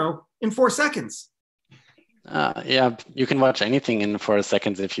AlphaZero in 4 seconds. Yeah, you can watch anything in 4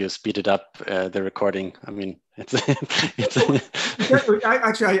 seconds if you speed it up, the recording. I mean,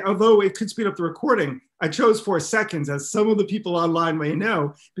 Actually, although it could speed up the recording, I chose 4 seconds, as some of the people online may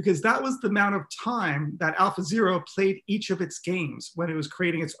know, because that was the amount of time that AlphaZero played each of its games when it was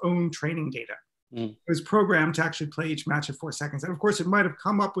creating its own training data. It was programmed to actually play each match at 4 seconds. And of course, it might have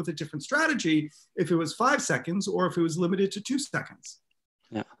come up with a different strategy if it was 5 seconds or if it was limited to 2 seconds.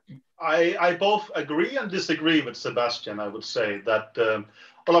 Yeah, I both agree and disagree with Sebastian. I would say that,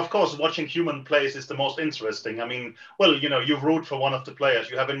 well, of course, watching human plays is the most interesting. I mean, well, you root for one of the players,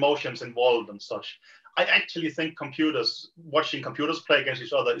 you have emotions involved and such. I actually think watching computers play against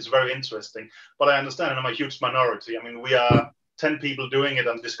each other is very interesting. But I understand, and I'm a huge minority. I mean, we are 10 people doing it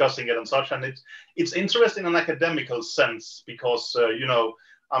and discussing it and such, and it's interesting in an academical sense because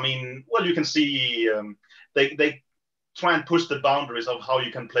I mean, well, you can see they try and push the boundaries of how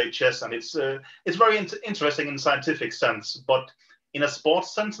you can play chess, and it's very interesting in scientific sense. But in a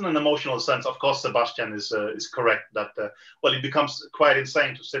sports sense and an emotional sense, of course, Sebastian is correct that well, it becomes quite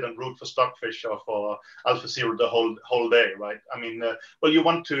insane to sit and root for Stockfish or for AlphaZero the whole day, right? I mean, well, you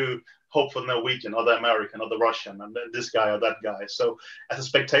want to hope for the Norwegian or the American or the Russian and this guy or that guy. So as a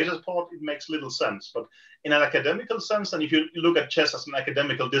spectator sport, it makes little sense. But in an academical sense, and if you look at chess as an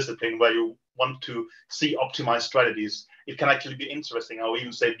academical discipline where you want to see optimized strategies, it can actually be interesting, I would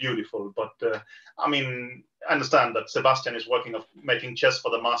even say beautiful. But I mean, I understand that Sebastian is working on making chess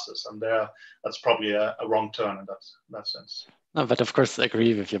for the masses, and that's probably a wrong turn in that sense. No, but of course, I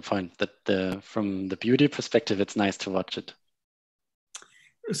agree with your point that from the beauty perspective, it's nice to watch it.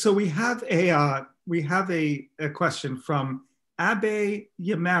 So we have a question from Abe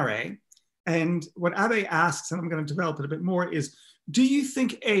Yamare, and what Abe asks, and I'm going to develop it a bit more, is: do you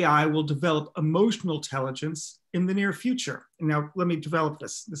think AI will develop emotional intelligence in the near future? And now let me develop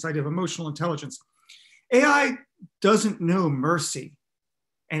this idea of emotional intelligence. AI doesn't know mercy,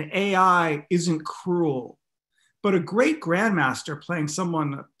 and AI isn't cruel, but a great grandmaster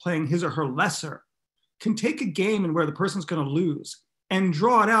playing his or her lesser can take a game and where the person's going to lose and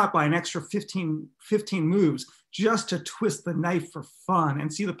draw it out by an extra 15 moves just to twist the knife for fun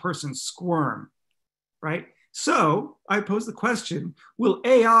and see the person squirm, right? So I pose the question, will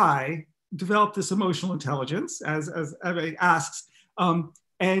AI develop this emotional intelligence, as Eve asks, and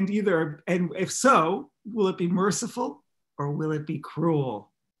if so, will it be merciful or will it be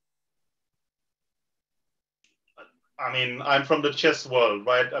cruel? I mean, I'm from the chess world,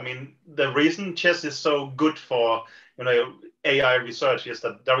 right? I mean, the reason chess is so good for, AI research is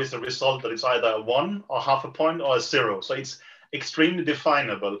that there is a result that is either a 1 or half a point or a 0. So it's extremely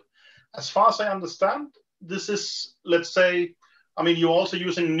definable. As far as I understand, this is, let's say, I mean, you're also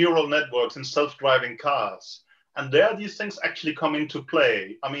using neural networks in self-driving cars. And there, these things actually come into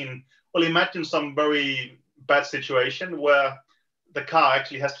play. I mean, well, imagine some very, bad situation where the car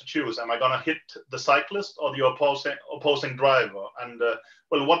actually has to choose: am I going to hit the cyclist or the opposing driver? And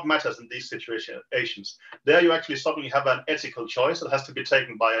well, what matters in these situations? There you actually suddenly have an ethical choice that has to be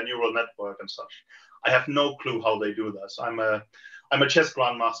taken by a neural network and such. I have no clue how they do this. I'm a chess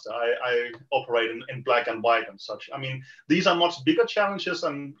grandmaster. I operate in black and white and such. I mean, these are much bigger challenges,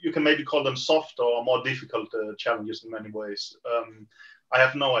 and you can maybe call them soft or more difficult challenges in many ways. I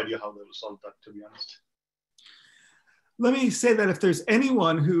have no idea how they will solve that, to be honest. Let me say that if there's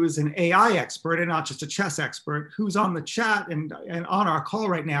anyone who is an AI expert and not just a chess expert who's on the chat and on our call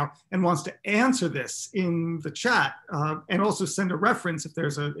right now and wants to answer this in the chat and also send a reference if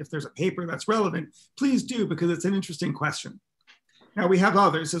there's a paper that's relevant, please do, because it's an interesting question. Now we have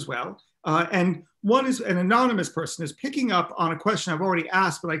others as well. And one is an anonymous person is picking up on a question I've already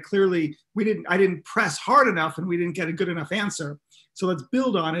asked, but I didn't press hard enough and we didn't get a good enough answer. So let's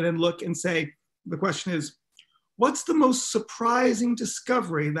build on it and look and say, the question is, what's the most surprising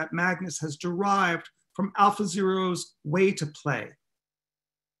discovery that Magnus has derived from AlphaZero's way to play?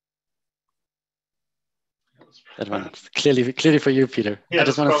 That one's clearly for you, Peter. Yeah, I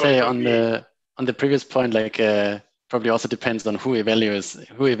just want to say on the previous point, like probably also depends on who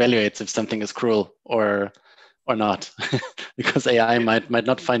evaluates if something is cruel or not, because AI might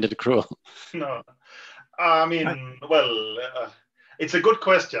not find it cruel. No, I mean, well, it's a good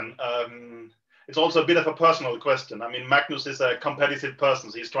question. It's also a bit of a personal question. I mean, Magnus is a competitive person.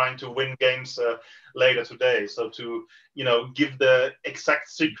 So he's trying to win games later today. So to, give the exact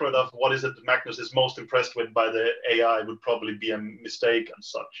secret of what is it that Magnus is most impressed with by the AI would probably be a mistake and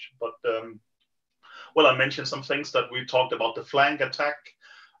such. But, well, I mentioned some things that we talked about. The flank attack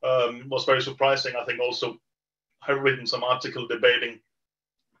was very surprising. I think also I've written some article debating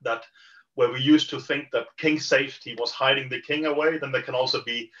that where we used to think that king safety was hiding the king away, then there can also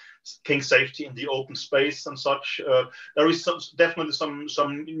be king safety in the open space and such. There is definitely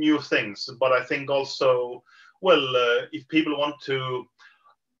some new things, but I think also, well, if people want to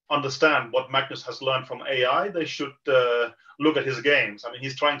understand what Magnus has learned from AI, they should look at his games. I mean,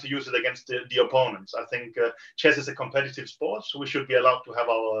 he's trying to use it against the opponents. I think chess is a competitive sport, so we should be allowed to have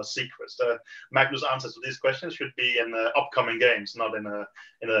our secrets. Magnus' answers to these questions should be in upcoming games, not in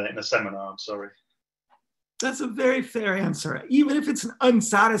a seminar. I'm sorry. That's a very fair answer. Even if it's an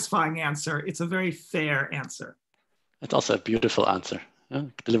unsatisfying answer, it's a very fair answer. It's also a beautiful answer. Yeah?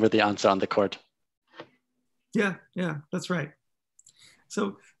 Deliver the answer on the court. Yeah, that's right.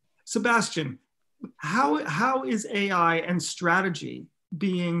 So, Sebastian, how is AI and strategy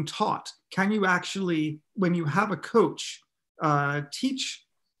being taught? Can you actually, when you have a coach, teach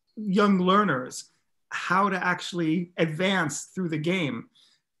young learners how to actually advance through the game?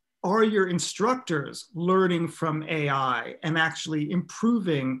 Are your instructors learning from AI and actually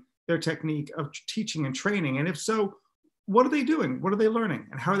improving their technique of teaching and training? And if so, what are they doing? What are they learning?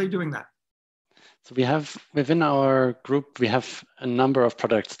 And how are they doing that? So we have, within our group, we have a number of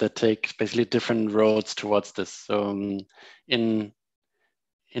products that take basically different roads towards this. So inside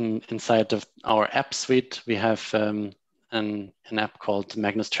of our app suite, we have an app called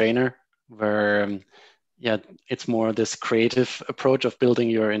Magnus Trainer, where it's more this creative approach of building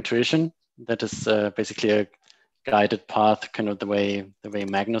your intuition. That is basically a guided path, kind of the way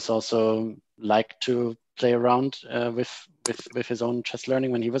Magnus also liked to play around with his own chess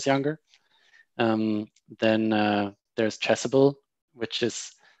learning when he was younger. Then there's Chessable, which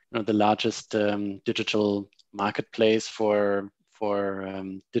is the largest digital marketplace for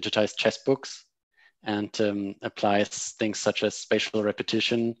digitized chess books, and applies things such as spatial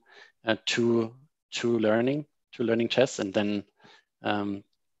repetition to learning chess. And then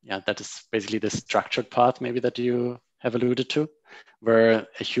that is basically the structured path maybe that you have alluded to, where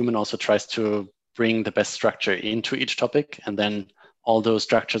a human also tries to bring the best structure into each topic, and then all those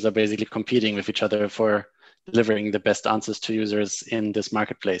structures are basically competing with each other for delivering the best answers to users in this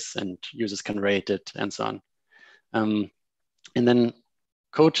marketplace, and users can rate it and so on. And then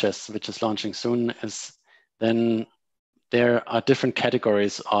Coaches, which is launching soon, is then there will be different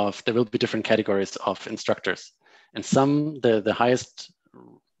categories of instructors. And some, the highest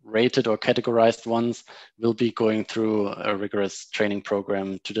rated or categorized ones, will be going through a rigorous training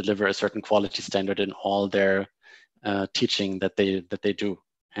program to deliver a certain quality standard in all their teaching that they do.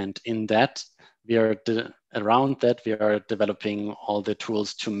 And in that, we are developing all the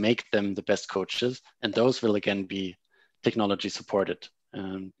tools to make them the best coaches, and those will again be technology supported.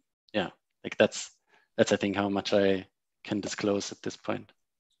 That's I think how much I can disclose at this point.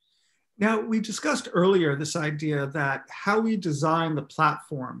 Now, we discussed earlier this idea that how we design the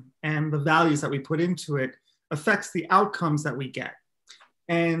platform and the values that we put into it affects the outcomes that we get.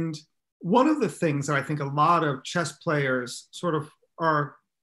 And one of the things that I think a lot of chess players sort of are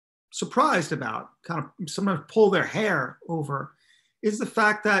surprised about, kind of sometimes pull their hair over, is the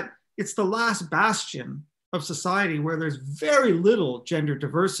fact that it's the last bastion of society where there's very little gender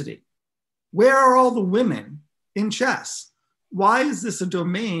diversity. Where are all the women in chess? Why is this a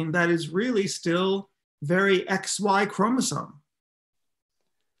domain that is really still very XY chromosome?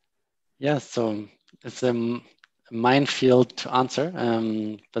 Yeah, so it's a minefield to answer,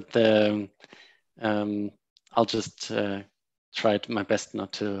 but I'll just try my best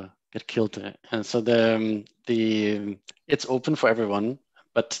not to get killed. And so it's open for everyone,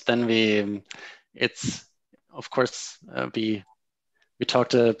 but then it's of course we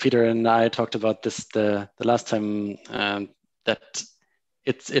talked. Peter and I talked about this the last time, that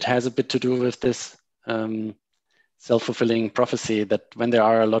it has a bit to do with this self-fulfilling prophecy that when there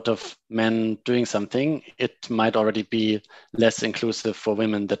are a lot of men doing something, it might already be less inclusive for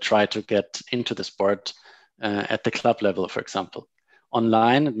women that try to get into the sport at the club level, for example.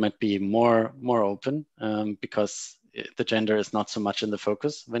 Online, it might be more open because the gender is not so much in the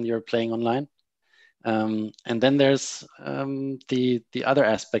focus when you're playing online. And then there's the other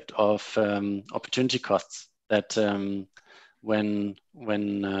aspect of opportunity costs, that a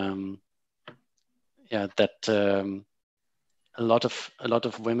lot of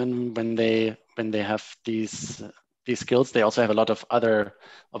women, when they have these skills, they also have a lot of other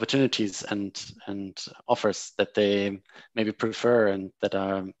opportunities and offers that they maybe prefer and that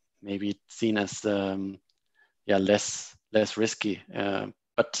are maybe seen as less risky.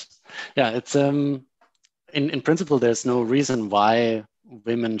 But yeah, it's in principle, there's no reason why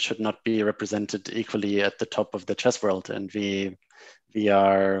women should not be represented equally at the top of the chess world, and we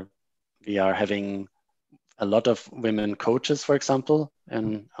are having a lot of women coaches, for example,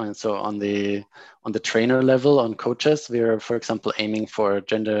 and so on the trainer level, on coaches, we are, for example, aiming for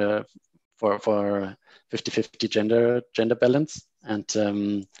 50-50 gender balance.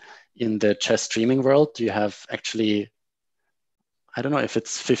 And in the chess streaming world, you have actually, I don't know if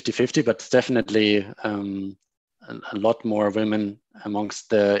it's 50-50, but definitely a lot more women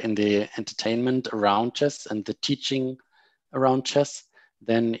amongst in the entertainment around chess and the teaching around chess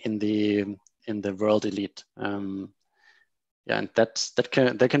than in the world elite. And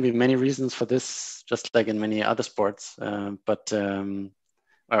there can be many reasons for this, just like in many other sports, or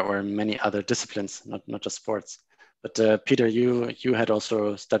in many other disciplines, not just sports. But Peter, you had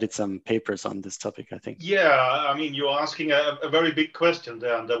also studied some papers on this topic, I think. Yeah, I mean, you're asking a very big question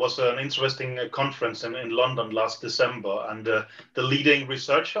there. And there was an interesting conference in London last December. And the leading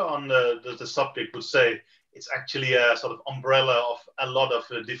researcher on the subject would say it's actually a sort of umbrella of a lot of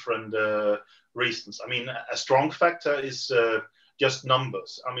different reasons. I mean, a strong factor is just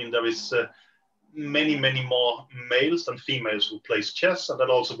numbers. I mean, there is many more males than females who plays chess, and that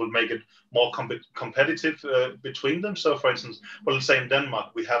also will make it more competitive between them. So, for instance, well, let's say in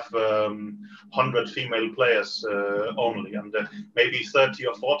Denmark we have 100 female players only, and maybe 30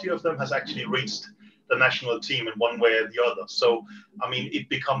 or 40 of them has actually reached the national team in one way or the other. So, I mean, it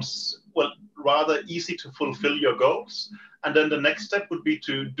becomes, well, rather easy to fulfill your goals. And then the next step would be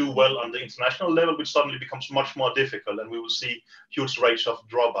to do well on the international level, which suddenly becomes much more difficult, and we will see huge rates of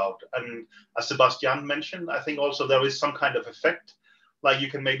dropout. And as Sebastian mentioned, I think also there is some kind of effect, like you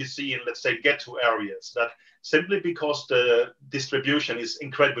can maybe see in, let's say, ghetto areas, that simply because the distribution is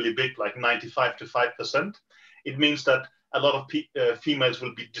incredibly big, like 95%, it means that a lot of females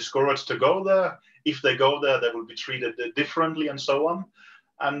will be discouraged to go there. If they go there, they will be treated differently and so on.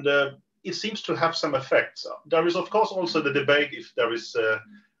 And it seems to have some effects. There is, of course, also the debate if there is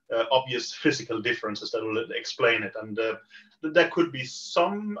obvious physical differences that will explain it. And there could be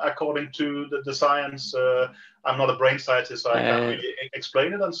some, according to the science. I'm not a brain scientist, so I can't really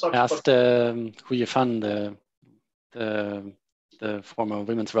explain it and such. I asked Hu Yifan, the former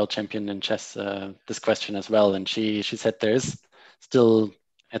women's world champion in chess, this question as well. And she said there is still,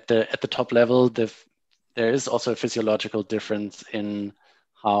 at the top level, there is also a physiological difference in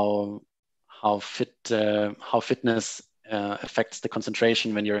how fitness affects the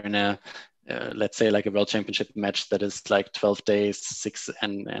concentration when you're in a let's say like a world championship match that is like 12 days, 6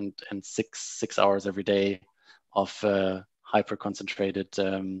 hours every day of hyper concentrated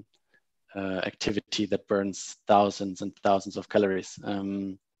activity that burns thousands and thousands of calories.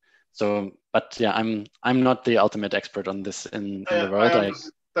 But yeah, I'm not the ultimate expert on this in the world. I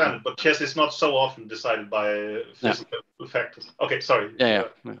understand, but chess is not so often decided by physical factors. Okay, sorry. Yeah.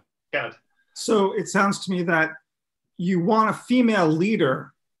 Kenneth. So it sounds to me that you want a female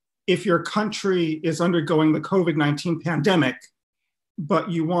leader if your country is undergoing the COVID-19 pandemic,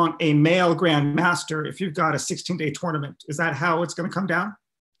 but you want a male grandmaster if you've got a 16-day tournament. Is that how it's going to come down?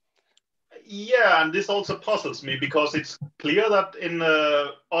 Yeah, and this also puzzles me because it's clear that in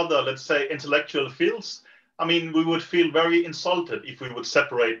other, let's say, intellectual fields, I mean, we would feel very insulted if we would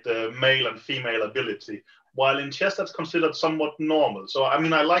separate the male and female ability, while in chess that's considered somewhat normal. So, I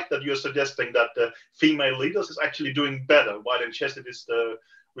mean, I like that you're suggesting that the female leaders is actually doing better, while in chess it is the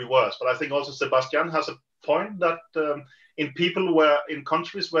reverse. But I think also Sebastian has a point that in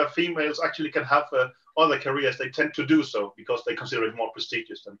countries where females actually can have other careers, they tend to do so because they consider it more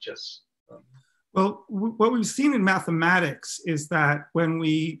prestigious than chess. Well, what we've seen in mathematics is that when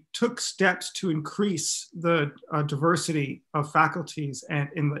we took steps to increase the diversity of faculties and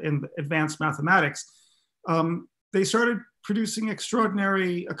in advanced mathematics, they started producing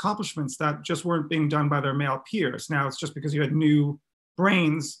extraordinary accomplishments that just weren't being done by their male peers. Now it's just because you had new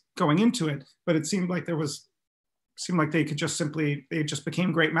brains going into it, but it seemed like they just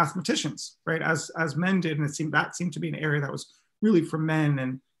became great mathematicians, right? As men did, and that seemed to be an area that was really for men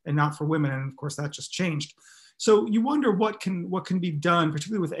and not for women. And of course that just changed. So you wonder what can be done,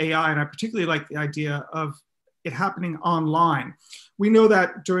 particularly with AI. And I particularly like the idea of it happening online. We know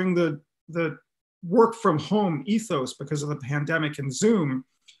that during the work from home ethos, because of the pandemic and Zoom,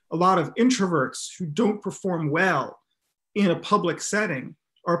 a lot of introverts who don't perform well in a public setting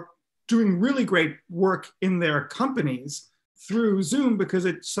are doing really great work in their companies through Zoom because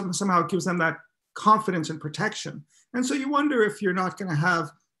it somehow gives them that confidence and protection. And so you wonder if you're not going to have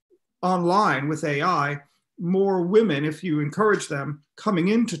online with AI more women, if you encourage them, coming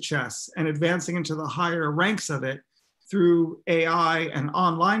into chess and advancing into the higher ranks of it through AI and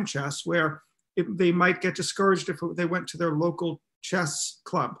online chess, where they might get discouraged if they went to their local chess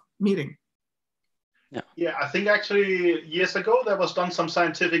club meeting. Yeah, I think actually years ago there was done some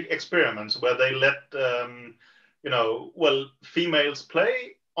scientific experiments where they let females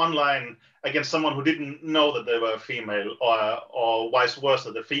play online against someone who didn't know that they were a female, or vice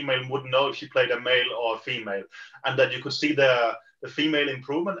versa. The female wouldn't know if she played a male or a female, and that you could see the female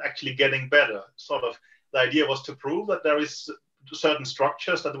improvement actually getting better. Sort of the idea was to prove that there is certain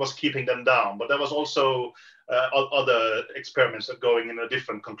structures that was keeping them down, but there was also other experiments going in a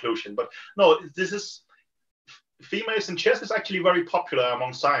different conclusion. But no, females in chess is actually very popular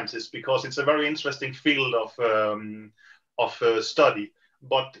among scientists because it's a very interesting field of study.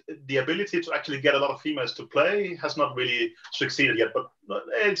 But the ability to actually get a lot of females to play has not really succeeded yet. But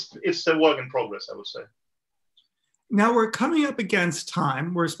it's a work in progress, I would say. Now we're coming up against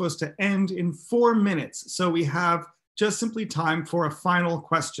time. We're supposed to end in 4 minutes. So we have just simply time for a final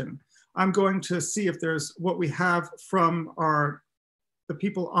question. I'm going to see if there's what we have from the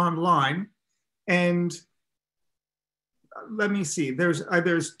people online. And let me see,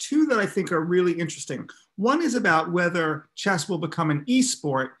 there's two that I think are really interesting. One is about whether chess will become an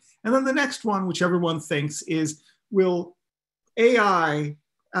e-sport. And then the next one, which everyone thinks, is will AI,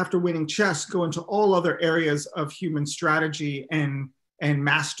 after winning chess, go into all other areas of human strategy and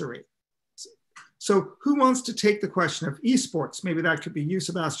mastery? So who wants to take the question of esports? Maybe that could be you,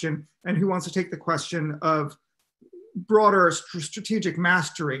 Sebastian. And who wants to take the question of broader strategic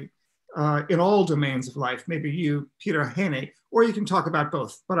mastery in all domains of life? Maybe you, Peter Heine, or you can talk about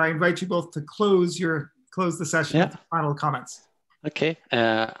both. But I invite you both to close the session with final comments. Okay,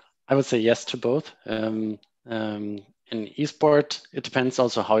 I would say yes to both. In esport, it depends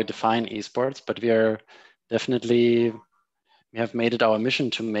also how you define esports, but we have made it our mission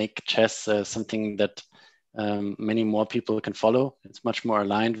to make chess something that many more people can follow. It's much more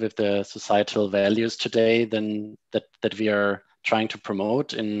aligned with the societal values today than that we are trying to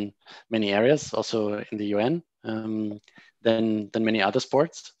promote in many areas, also in the UN, than many other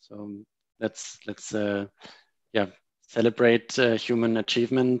sports. So let's celebrate human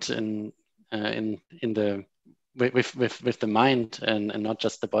achievement with the mind and not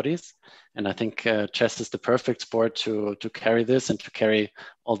just the bodies. And I think chess is the perfect sport to carry this and to carry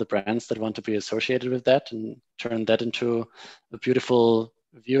all the brands that want to be associated with that and turn that into a beautiful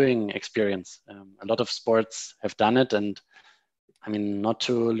viewing experience. A lot of sports have done it, and I mean, not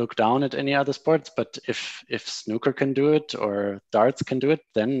to look down at any other sports, but if snooker can do it or darts can do it,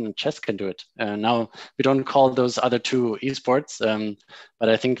 then chess can do it. Now, we don't call those other two esports, but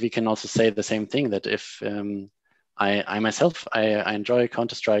I think we can also say the same thing, that if I myself, I enjoy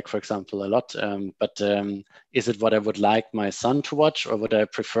Counter-Strike, for example, a lot, but is it what I would like my son to watch, or would I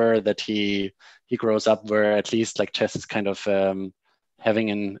prefer that he grows up where at least like chess is kind of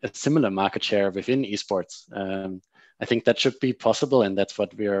having a similar market share within esports? I think that should be possible, and that's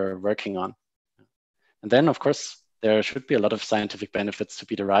what we are working on. And then, of course, there should be a lot of scientific benefits to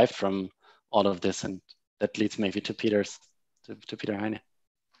be derived from all of this, and that leads maybe to Peter Heine.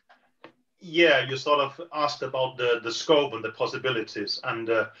 Yeah, you sort of asked about the scope and the possibilities. And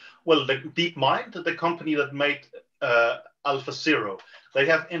well, the DeepMind, the company that made AlphaZero, they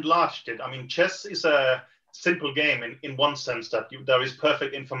have enlarged it. I mean, chess is a simple game in one sense that there is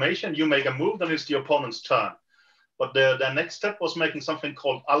perfect information. You make a move, then it's the opponent's turn. But the next step was making something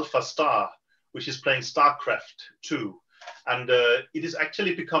called Alpha Star, which is playing StarCraft 2. And it has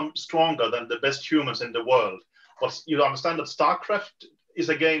actually become stronger than the best humans in the world. But you understand that StarCraft is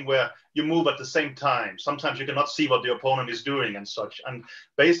a game where you move at the same time. Sometimes you cannot see what the opponent is doing and such. And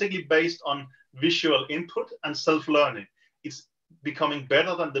basically based on visual input and self-learning, it's becoming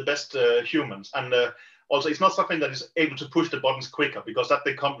better than the best humans. And also, it's not something that is able to push the buttons quicker because that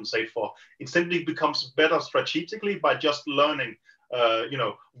they compensate for. It simply becomes better strategically by just learning,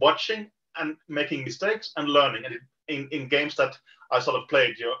 watching and making mistakes and learning. And in games that I sort of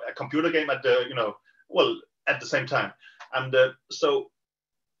played, a computer game at the, at the same time. And so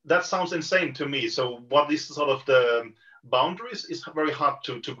that sounds insane to me. So what is sort of the boundaries is very hard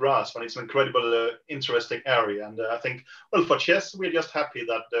to grasp, and it's an incredible, interesting area. And I think, well, for chess, we're just happy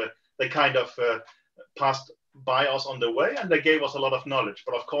that they kind of passed by us on the way, and they gave us a lot of knowledge.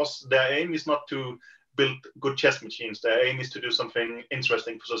 But of course, their aim is not to build good chess machines. Their aim is to do something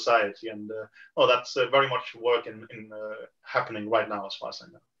interesting for society. And that's very much work in happening right now, as far as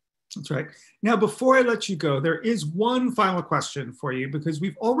I know. That's right. Now, before I let you go, there is one final question for you, because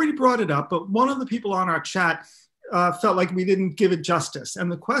we've already brought it up, but one of the people on our chat felt like we didn't give it justice. And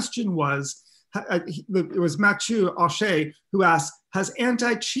the question was, it was Mathieu Aucher who asked, has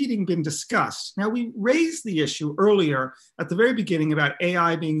anti-cheating been discussed? Now, we raised the issue earlier at the very beginning about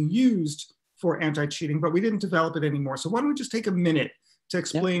AI being used for anti-cheating, but we didn't develop it anymore. So why don't we just take a minute to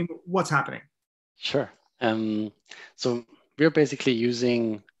explain what's happening? Sure. So we're basically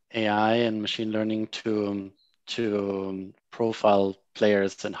using AI and machine learning to profile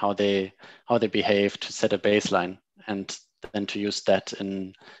players and how they behave, to set a baseline, and then to use that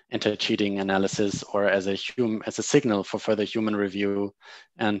in anti-cheating analysis or as a signal for further human review.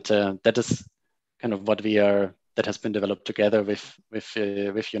 And that is kind of what that has been developed together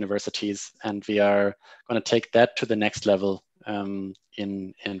with universities, and we are going to take that to the next level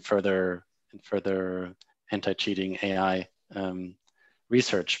in further anti-cheating AI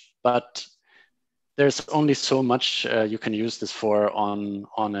research. But there's only so much you can use this for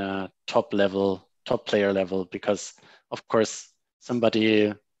on a top player level, because of course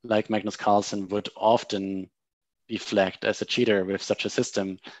somebody like Magnus Carlsen would often be flagged as a cheater with such a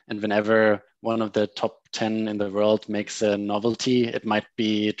system. And whenever one of the top 10 in the world makes a novelty, it might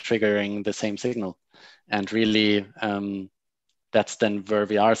be triggering the same signal. And really, that's then where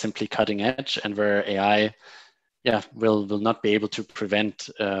we are simply cutting edge, and where AI will not be able to prevent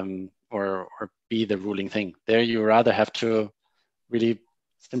or be the ruling thing. There you rather have to really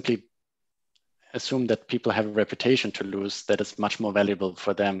simply assume that people have a reputation to lose that is much more valuable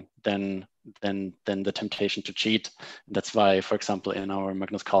for them than the temptation to cheat. And that's why, for example, in our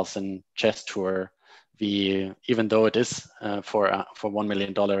Magnus Carlsen chess tour, even though it is for $1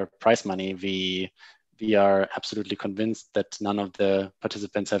 million prize money, we are absolutely convinced that none of the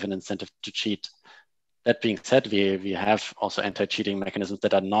participants have an incentive to cheat. That being said, we have also anti-cheating mechanisms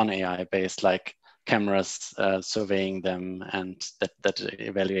that are non-AI based, like cameras surveying them and that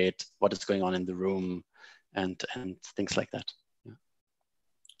evaluate what is going on in the room and things like that. Yeah.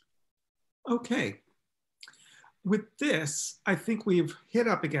 Okay. With this, I think we've hit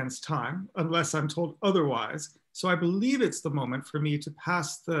up against time, unless I'm told otherwise. So I believe it's the moment for me to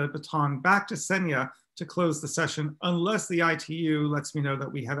pass the baton back to Senya to close the session, unless the ITU lets me know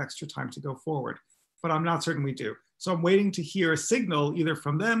that we have extra time to go forward. But I'm not certain we do. So I'm waiting to hear a signal either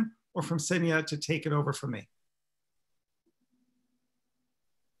from them or from Senya to take it over from me.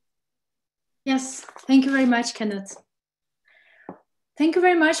 Yes, thank you very much, Kenneth. Thank you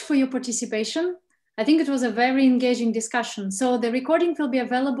very much for your participation. I think it was a very engaging discussion. So the recording will be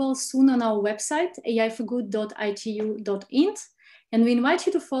available soon on our website, aiforgood.itu.int. And we invite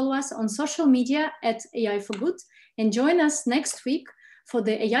you to follow us on social media at AI for Good, and join us next week for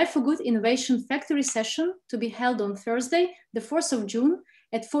the AI for Good Innovation Factory session, to be held on Thursday, the 4th of June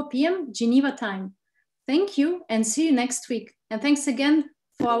at 4 p.m. Geneva time. Thank you, and see you next week. And thanks again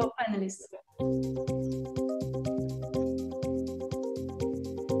for our panelists.